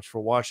all so much for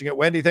watching it.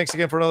 Wendy, thanks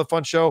again for another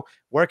fun show.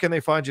 Where can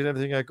they find you and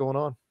everything you got going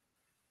on?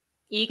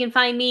 You can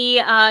find me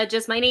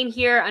just my name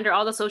here under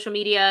all the social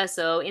media.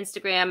 So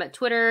Instagram,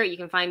 Twitter. You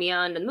can find me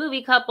on The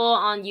Movie Couple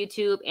on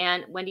YouTube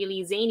and Wendy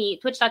Lee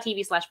Zaney,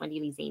 twitch.tv/Wendy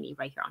Lee Zaney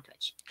right here on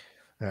Twitch.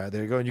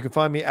 There you go. And you can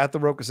find me at The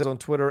Rocha City on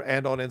Twitter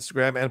and on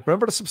Instagram. And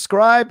remember to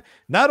subscribe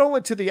not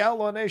only to the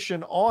Outlaw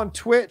Nation on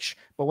Twitch,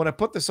 but when I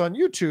put this on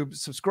YouTube,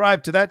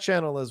 subscribe to that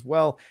channel as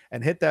well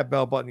and hit that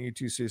bell button on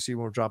YouTube so you see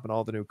when we're dropping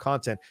all the new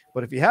content.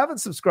 But if you haven't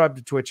subscribed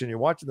to Twitch and you're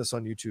watching this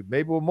on YouTube,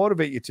 maybe we'll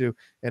motivate you to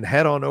and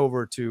head on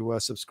over to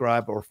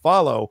subscribe or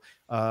follow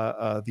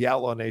the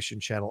Outlaw Nation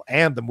channel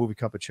and the Movie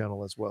Couple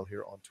channel as well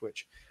here on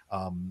Twitch.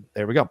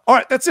 There we go. All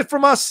right, that's it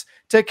from us.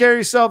 Take care of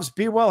yourselves.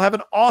 Be well. Have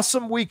an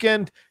awesome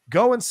weekend.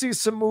 Go and see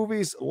some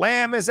movies.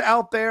 Lamb is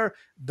out there.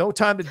 No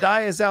Time to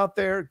Die is out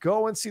there.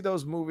 Go and see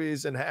those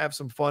movies and have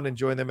some fun,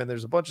 enjoy them. And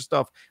there's a bunch of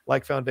stuff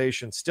like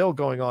Foundation still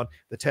going on.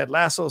 The Ted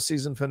Lasso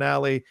season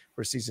finale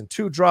for season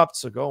 2 dropped,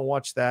 so go and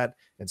watch that.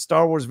 And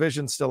Star Wars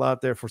Vision still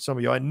out there for some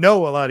of you. I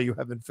know a lot of you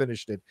haven't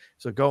finished it,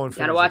 so go and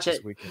finish it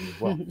this weekend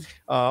as well.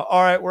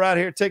 All right, we're out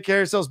here. Take care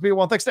of yourselves. Be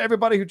well. Thanks to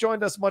everybody who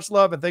joined us. Much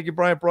love, and thank you,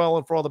 Brian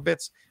Brolin, for all the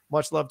bits.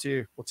 Much love to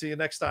you. We'll see you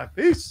next time.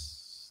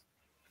 Peace.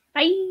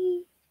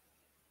 Bye.